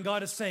order. And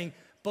God is saying,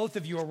 both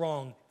of you are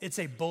wrong. It's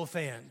a both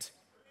and.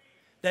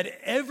 That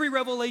every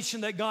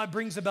revelation that God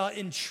brings about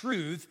in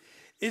truth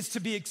is to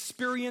be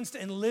experienced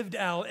and lived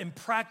out and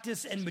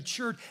practiced and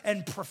matured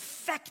and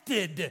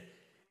perfected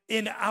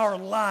in our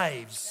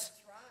lives.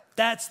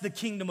 That's the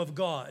kingdom of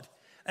God.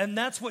 And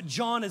that's what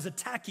John is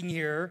attacking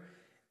here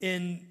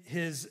in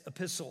his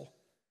epistle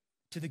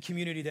to the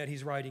community that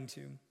he's writing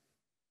to.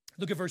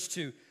 Look at verse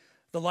 2.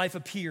 The life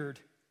appeared.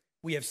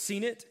 We have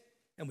seen it,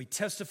 and we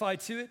testify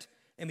to it,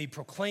 and we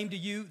proclaim to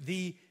you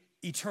the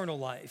eternal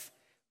life,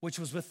 which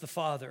was with the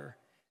Father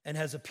and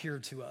has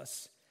appeared to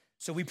us.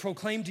 So we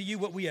proclaim to you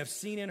what we have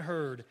seen and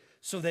heard,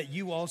 so that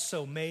you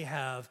also may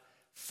have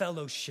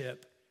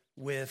fellowship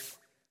with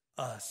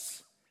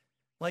us.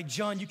 Like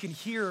John, you can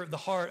hear the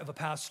heart of a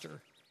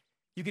pastor.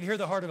 You can hear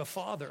the heart of a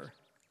father.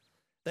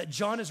 That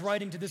John is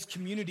writing to this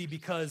community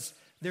because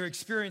they're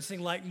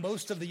experiencing, like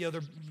most of the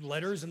other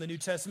letters in the New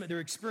Testament, they're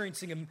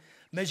experiencing a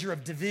measure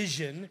of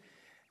division.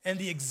 And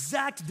the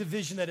exact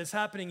division that is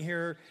happening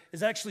here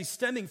is actually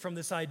stemming from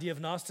this idea of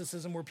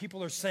Gnosticism, where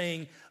people are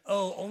saying,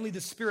 oh, only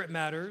the Spirit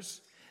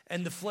matters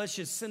and the flesh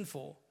is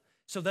sinful.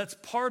 So that's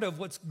part of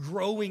what's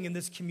growing in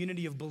this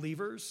community of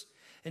believers.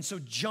 And so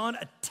John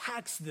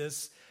attacks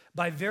this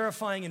by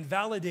verifying and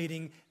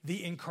validating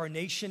the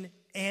incarnation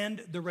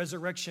and the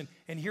resurrection.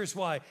 And here's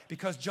why.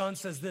 Because John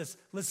says this,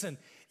 listen,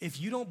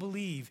 if you don't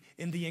believe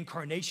in the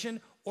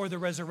incarnation or the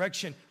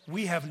resurrection,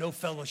 we have no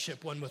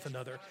fellowship one with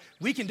another.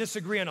 We can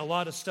disagree on a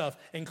lot of stuff,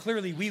 and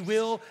clearly we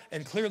will,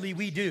 and clearly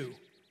we do.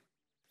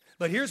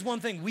 But here's one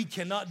thing we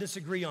cannot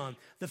disagree on.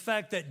 The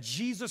fact that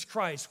Jesus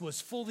Christ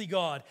was fully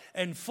God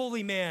and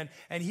fully man,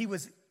 and he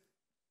was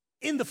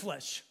in the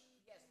flesh,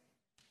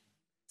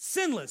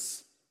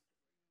 sinless,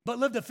 but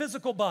lived a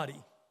physical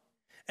body,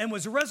 and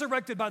was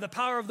resurrected by the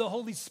power of the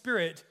Holy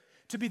Spirit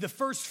to be the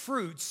first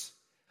fruits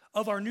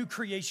of our new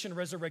creation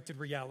resurrected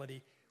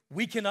reality.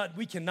 We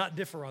cannot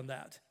differ on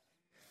that.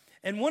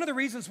 And one of the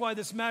reasons why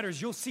this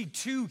matters, you'll see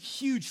two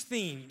huge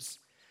themes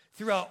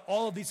throughout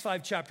all of these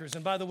 5 chapters.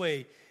 And by the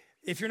way,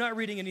 if you're not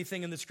reading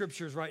anything in the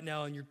scriptures right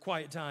now in your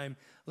quiet time,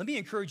 let me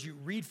encourage you,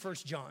 read 1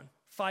 John.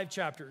 5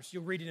 chapters.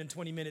 You'll read it in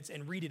 20 minutes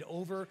and read it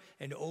over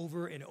and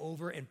over and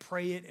over and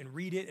pray it and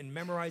read it and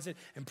memorize it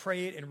and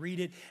pray it and read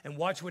it and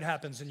watch what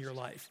happens in your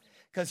life.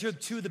 Because here are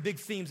 2 of the big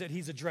themes that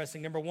he's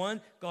addressing. Number 1,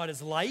 God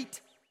is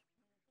light,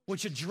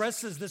 which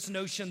addresses this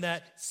notion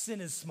that sin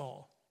is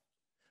small.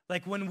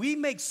 Like when we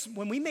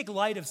make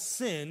light of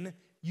sin,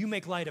 you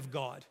make light of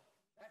God.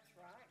 That's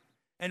right.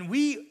 And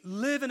we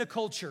live in a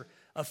culture,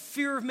 a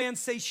fear of man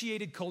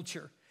satiated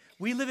culture.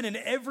 We live in an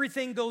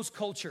everything goes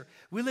culture.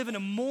 We live in a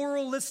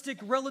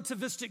moralistic,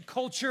 relativistic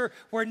culture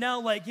where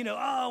now we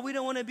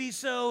don't want to be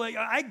so,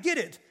 I get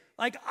it.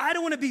 Like, I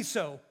don't want to be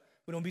so.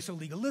 We don't want to be so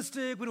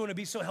legalistic. We don't want to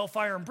be so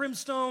hellfire and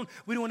brimstone.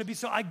 We don't want to be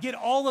so, I get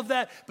all of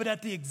that. But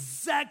at the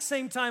exact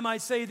same time I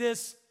say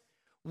this,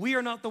 we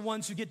are not the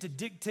ones who get to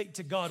dictate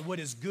to God what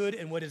is good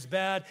and what is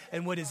bad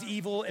and what is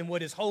evil and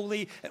what is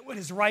holy and what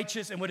is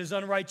righteous and what is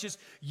unrighteous.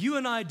 You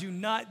and I do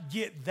not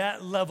get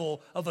that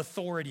level of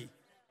authority.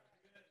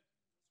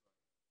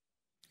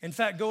 In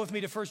fact, go with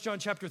me to 1 John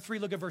chapter 3,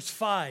 look at verse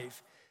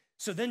 5.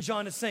 So then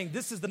John is saying,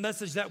 this is the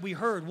message that we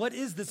heard. What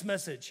is this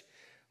message?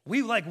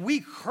 We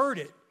heard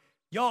it.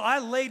 Y'all, I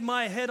laid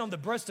my head on the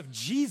breast of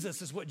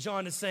Jesus is what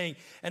John is saying.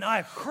 And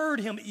I heard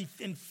him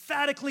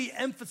emphatically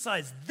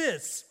emphasize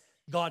this,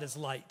 God is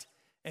light.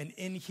 And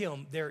in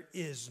him there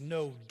is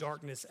no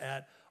darkness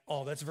at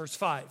all. That's verse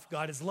 5.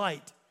 God is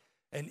light.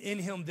 And in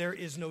him there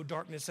is no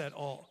darkness at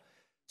all.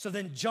 So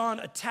then John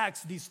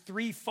attacks these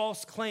 3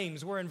 false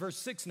claims. We're in verse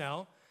 6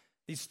 now.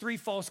 These 3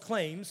 false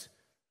claims,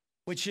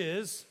 which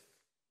is,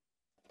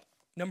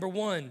 number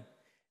 1,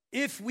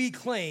 if we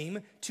claim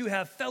to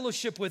have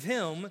fellowship with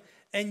him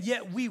and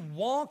yet we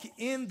walk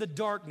in the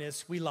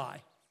darkness, we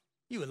lie.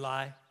 You would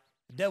lie.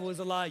 The devil is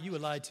a lie. You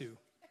would lie too,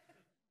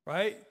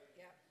 right?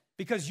 Yeah.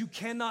 Because you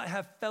cannot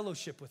have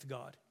fellowship with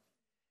God,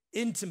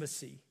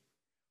 intimacy,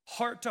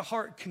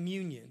 heart-to-heart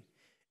communion.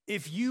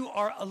 If you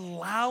are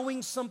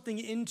allowing something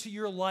into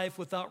your life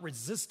without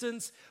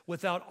resistance,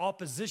 without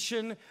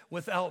opposition,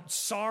 without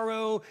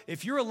sorrow,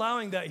 if you're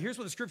allowing that, here's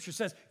what the scripture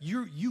says,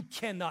 you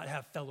cannot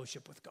have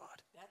fellowship with God.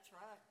 That's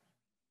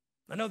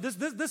right. I know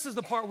this is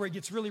the part where it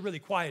gets really, really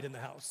quiet in the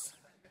house.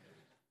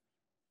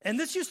 And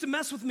this used to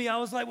mess with me. I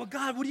was like, well,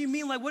 God, what do you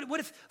mean? Like, what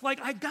if,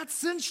 I got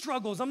sin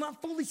struggles. I'm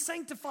not fully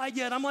sanctified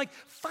yet. I'm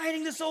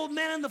fighting this old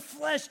man in the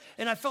flesh.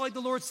 And I felt like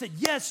the Lord said,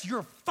 yes,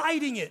 you're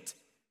fighting it.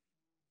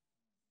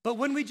 But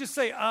when we just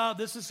say,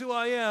 this is who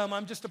I am,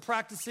 I'm just a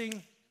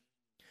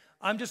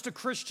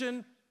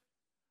Christian,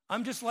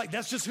 I'm just like,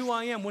 that's just who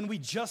I am. When we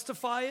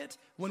justify it,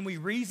 when we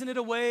reason it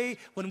away,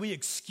 when we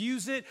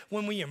excuse it,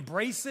 when we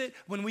embrace it,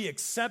 when we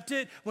accept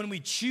it, when we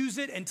choose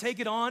it and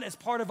take it on as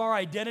part of our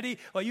identity,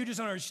 well, you just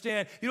don't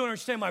understand. You don't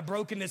understand my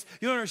brokenness.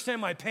 You don't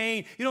understand my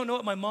pain. You don't know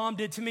what my mom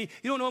did to me.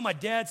 You don't know what my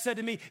dad said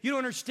to me. You don't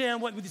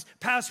understand what these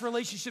past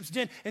relationships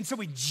did. And so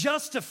we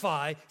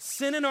justify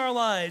sin in our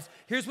lives.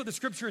 Here's what the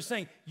scripture is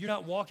saying. You're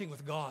not walking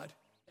with God.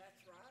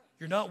 That's right.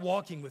 You're not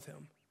walking with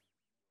him.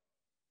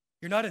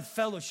 You're not in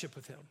fellowship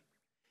with him.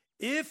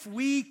 If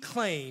we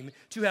claim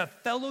to have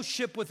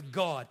fellowship with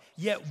God,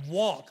 yet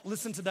walk,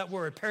 listen to that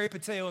word,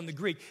 peripateo in the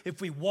Greek,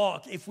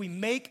 if we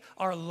make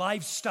our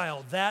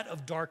lifestyle that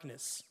of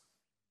darkness,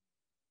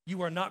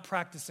 you are not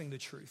practicing the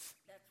truth.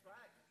 That's right.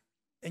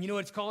 And you know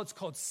what it's called? It's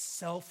called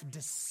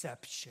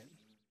self-deception.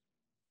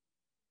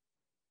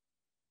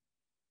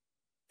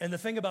 And the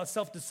thing about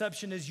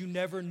self-deception is you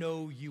never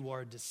know you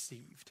are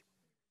deceived.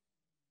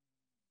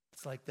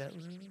 It's like that.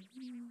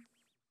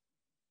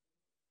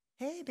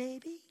 Hey,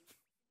 baby.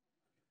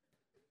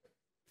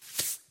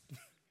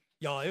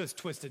 Y'all, it was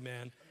twisted,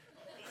 man.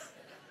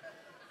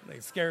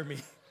 It scared me.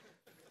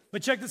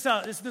 But check this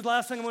out. This is the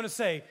last thing I'm going to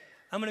say.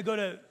 I'm going to go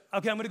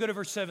to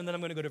verse 7, then I'm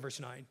going to go to verse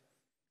 9.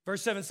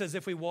 Verse 7 says,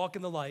 if we walk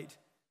in the light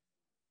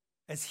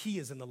as he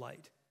is in the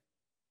light.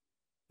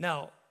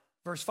 Now,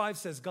 verse 5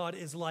 says, God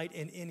is light,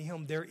 and in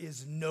him there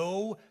is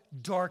no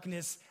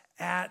darkness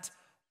at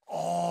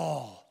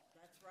all.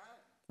 That's right.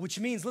 Which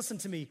means, listen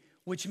to me,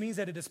 which means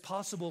that it is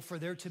possible for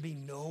there to be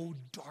no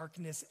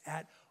darkness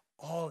at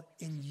all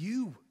in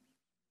you.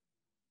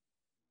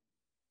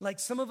 Like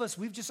some of us,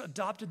 we've just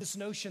adopted this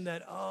notion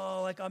that,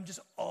 I'm just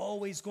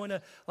always going to,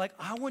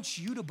 I want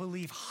you to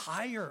believe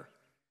higher.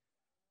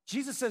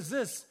 Jesus says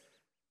this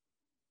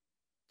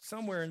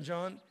somewhere in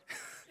John.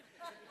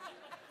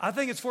 I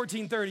think it's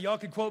 14:30. Y'all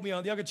can quote me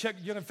on it. Y'all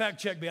can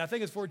fact check me. I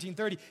think it's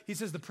 14:30. He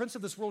says, the prince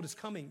of this world is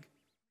coming.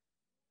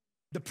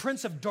 The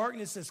prince of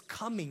darkness is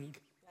coming.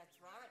 That's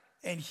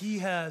right. And he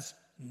has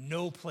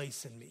no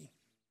place in me.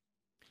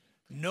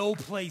 No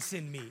place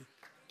in me.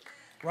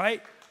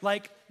 Right?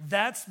 Like,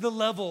 that's the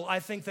level I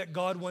think that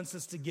God wants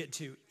us to get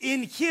to.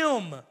 In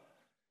him.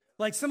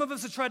 Like some of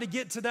us have tried to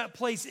get to that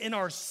place in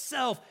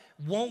ourselves.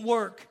 Won't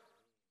work.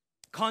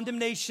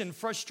 Condemnation,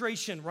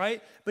 frustration,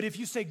 right? But if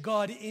you say,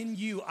 God, in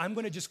you, I'm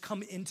going to just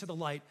come into the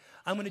light.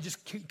 I'm going to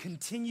just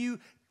continue.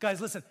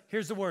 Guys, listen,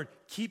 here's the word.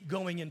 Keep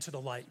going into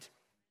the light.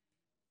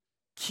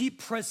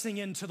 Keep pressing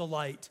into the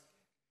light.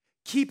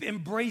 Keep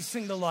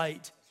embracing the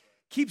light.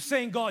 Keep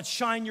saying, God,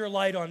 shine your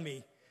light on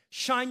me.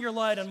 Shine your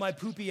light on my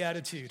poopy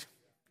attitude.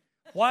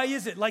 Why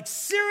is it? Like,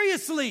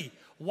 seriously,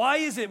 why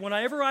is it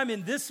whenever I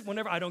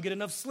don't get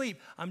enough sleep,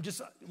 I'm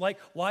just like,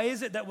 why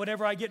is it that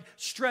whenever I get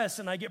stress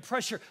and I get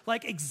pressure,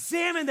 like,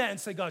 examine that and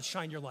say, God,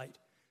 shine your light.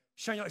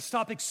 Shine your light.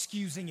 Stop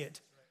excusing it.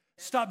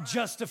 Stop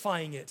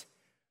justifying it.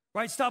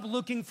 Right? Stop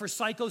looking for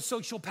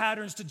psychosocial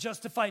patterns to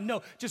justify.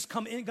 No, just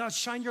come in. God,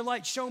 shine your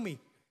light. Show me.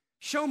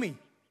 Show me.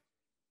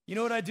 You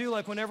know what I do?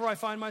 Like whenever I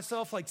find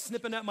myself like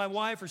snipping at my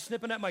wife or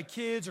snipping at my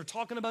kids or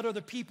talking about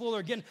other people or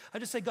again, I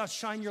just say, God,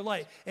 shine your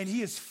light. And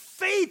he is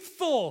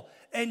faithful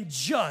and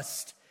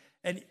just.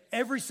 And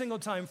every single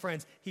time,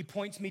 friends, he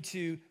points me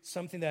to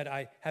something that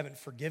I haven't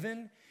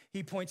forgiven.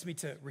 He points me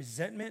to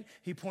resentment.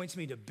 He points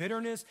me to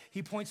bitterness.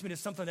 He points me to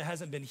something that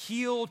hasn't been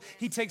healed.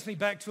 He takes me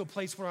back to a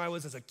place where I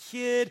was as a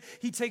kid.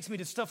 He takes me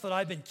to stuff that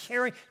I've been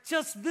carrying.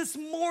 Just this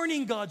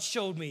morning, God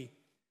showed me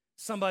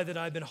somebody that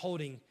I've been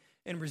holding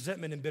in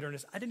resentment and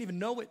bitterness. I didn't even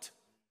know it.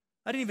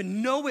 I didn't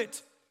even know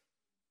it.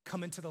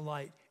 Come into the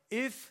light.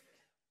 If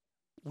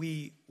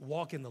we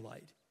walk in the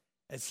light,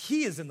 as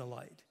he is in the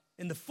light,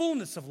 in the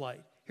fullness of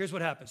light, here's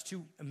what happens.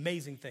 Two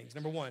amazing things.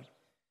 Number one,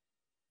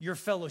 your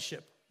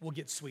fellowship will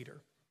get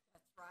sweeter.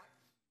 That's right.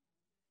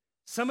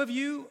 Some of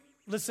you,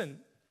 listen,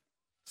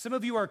 some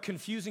of you are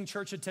confusing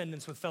church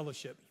attendance with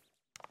fellowship.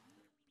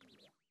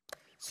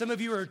 Some of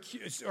you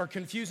are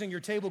confusing your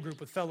table group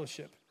with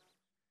fellowship.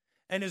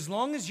 And as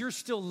long as you're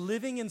still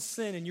living in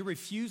sin and you're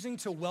refusing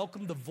to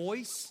welcome the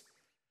voice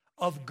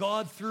of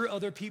God through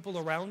other people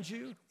around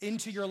you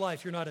into your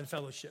life, you're not in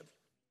fellowship.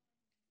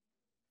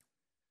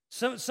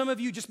 Some of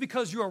you, just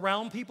because you're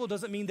around people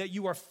doesn't mean that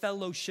you are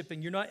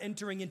fellowshipping. You're not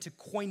entering into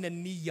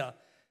koinonia.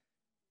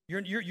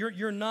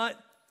 You're not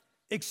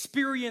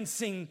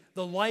experiencing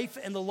the life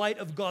and the light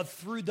of God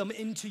through them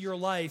into your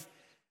life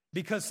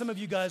because some of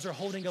you guys are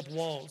holding up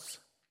walls.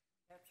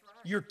 That's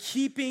right. You're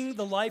keeping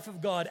the life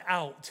of God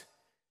out.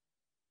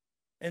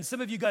 And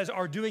some of you guys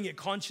are doing it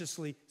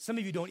consciously. Some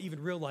of you don't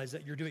even realize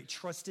that you're doing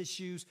trust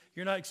issues.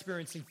 You're not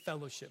experiencing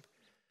fellowship.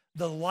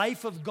 The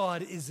life of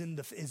God is in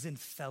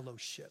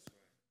fellowship.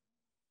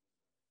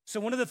 So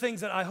one of the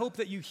things that I hope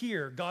that you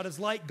hear, God is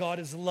light, God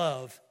is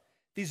love.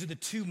 These are the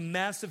two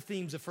massive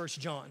themes of 1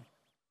 John.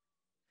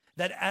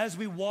 That as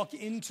we walk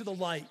into the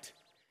light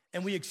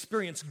and we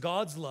experience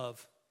God's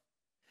love,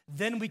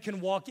 then we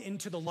can walk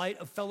into the light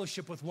of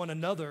fellowship with one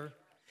another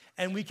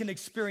and we can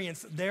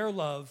experience their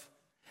love.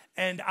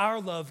 And our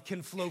love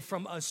can flow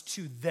from us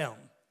to them.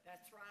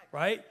 That's right.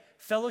 Right?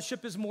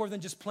 Fellowship is more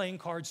than just playing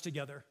cards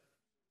together.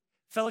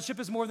 Fellowship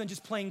is more than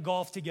just playing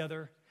golf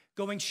together,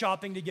 going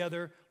shopping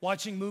together,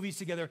 watching movies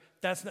together.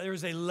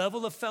 There's a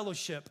level of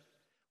fellowship.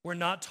 We're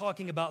not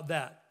talking about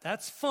that.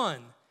 That's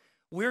fun.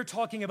 We're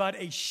talking about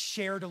a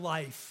shared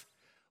life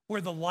where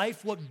the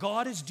life, what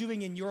God is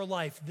doing in your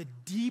life, the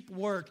deep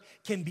work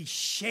can be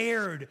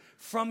shared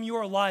from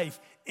your life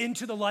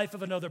into the life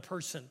of another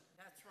person.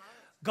 That's right.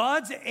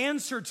 God's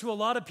answer to a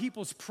lot of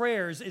people's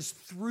prayers is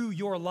through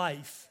your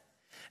life.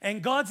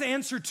 And God's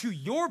answer to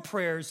your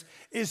prayers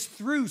is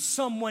through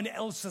someone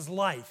else's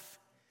life.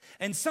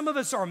 And some of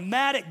us are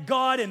mad at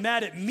God and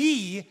mad at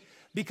me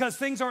because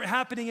things aren't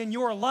happening in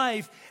your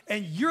life,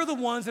 and you're the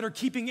ones that are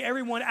keeping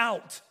everyone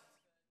out.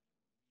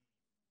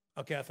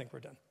 Okay, I think we're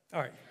done. All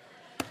right.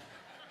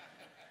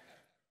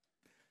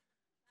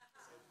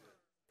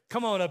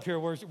 Come on up here,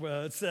 worship.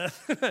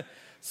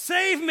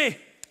 Save me.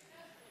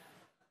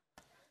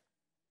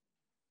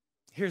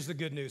 Here's the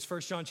good news.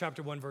 1 John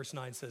chapter 1, verse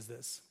 9 says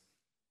this.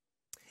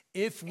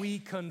 If we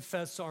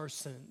confess our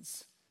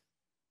sins,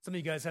 some of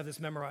you guys have this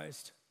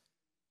memorized.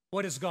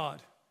 What is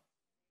God?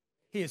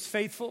 He is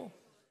faithful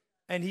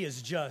and he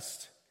is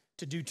just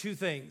to do two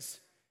things.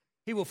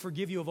 He will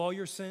forgive you of all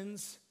your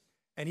sins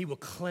and he will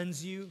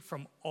cleanse you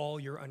from all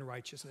your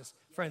unrighteousness.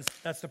 Friends,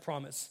 that's the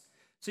promise.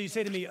 So you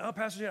say to me, oh,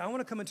 Pastor Jay, I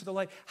want to come into the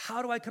light.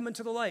 How do I come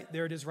into the light?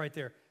 There it is right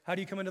there. How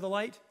do you come into the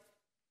light?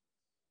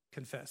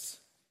 Confess.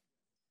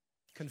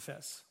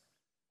 Confess.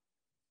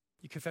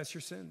 You confess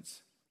your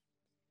sins.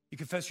 You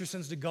confess your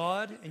sins to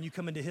God and you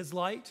come into his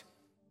light.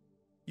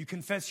 You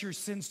confess your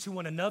sins to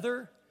one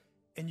another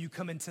and you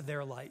come into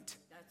their light.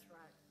 That's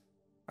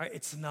right. All right,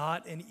 it's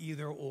not an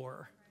either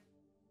or.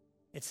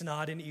 It's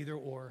not an either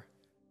or.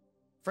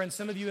 Friends,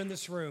 some of you in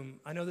this room,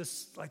 I know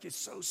this it's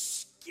so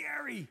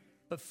scary,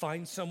 but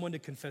find someone to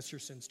confess your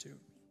sins to.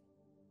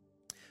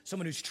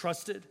 Someone who's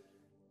trusted,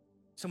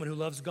 someone who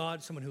loves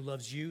God, someone who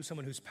loves you,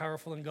 someone who's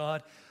powerful in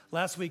God.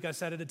 Last week I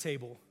sat at a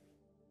table.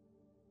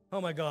 Oh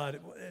my God,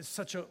 it's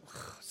such a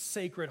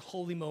sacred,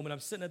 holy moment.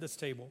 I'm sitting at this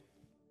table.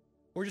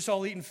 We're just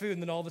all eating food,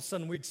 and then all of a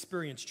sudden we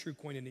experience true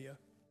koinonia.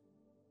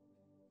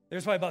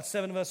 There's probably about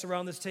 7 of us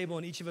around this table,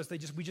 and each of us,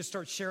 we just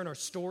start sharing our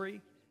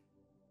story.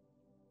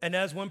 And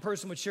as one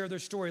person would share their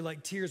story,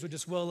 like tears would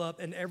just well up,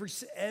 and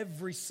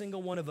every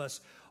single one of us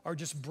are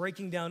just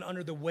breaking down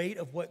under the weight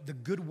of what the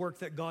good work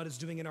that God is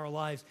doing in our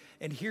lives.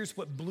 And here's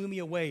what blew me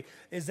away,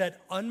 is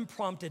that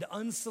unprompted,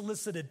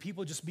 unsolicited,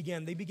 people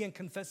began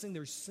confessing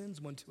their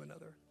sins one to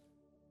another.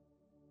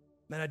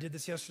 Man, I did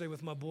this yesterday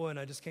with my boy, and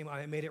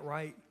I made it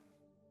right.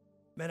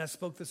 Man, I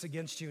spoke this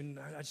against you, and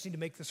I just need to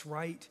make this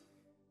right.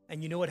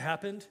 And you know what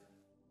happened?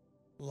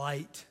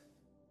 Light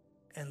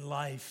and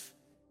life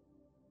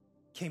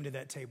came to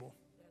that table.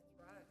 That's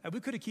right. And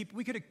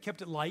we could have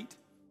kept it light,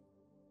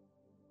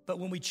 but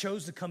when we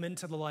chose to come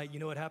into the light, you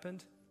know what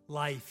happened?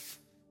 Life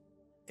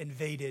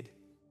invaded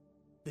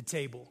the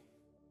table.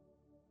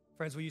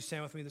 Friends, will you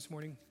stand with me this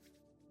morning?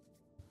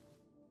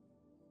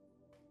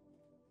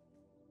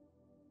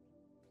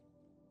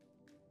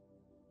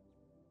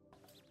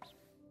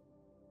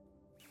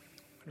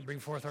 I'm going to bring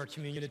forth our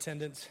communion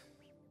attendants.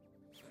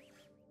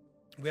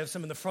 We have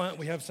some in the front.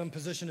 We have some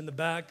positioned in the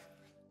back.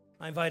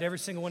 I invite every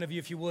single one of you,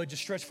 if you would,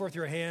 just stretch forth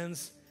your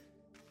hands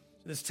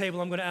to this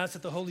table. I'm going to ask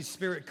that the Holy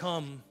Spirit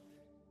come, and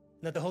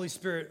that the Holy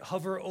Spirit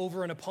hover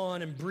over and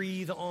upon and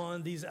breathe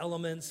on these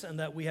elements, and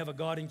that we have a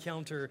God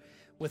encounter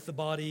with the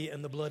body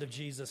and the blood of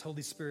Jesus.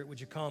 Holy Spirit,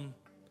 would you come?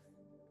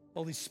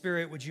 Holy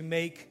Spirit, would you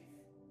make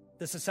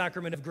this a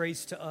sacrament of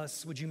grace to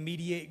us? Would you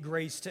mediate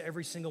grace to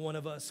every single one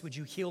of us? Would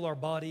you heal our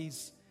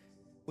bodies?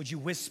 Would you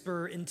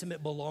whisper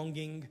intimate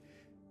belonging?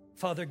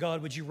 Father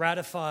God, would you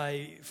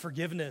ratify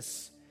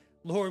forgiveness?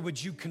 Lord,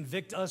 would you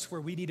convict us where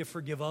we need to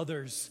forgive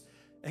others?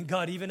 And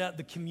God, even at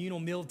the communal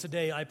meal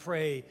today, I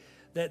pray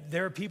that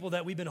there are people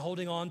that we've been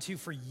holding on to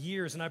for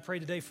years, and I pray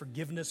today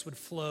forgiveness would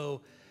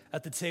flow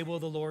at the table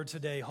of the Lord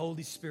today.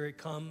 Holy Spirit,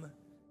 come.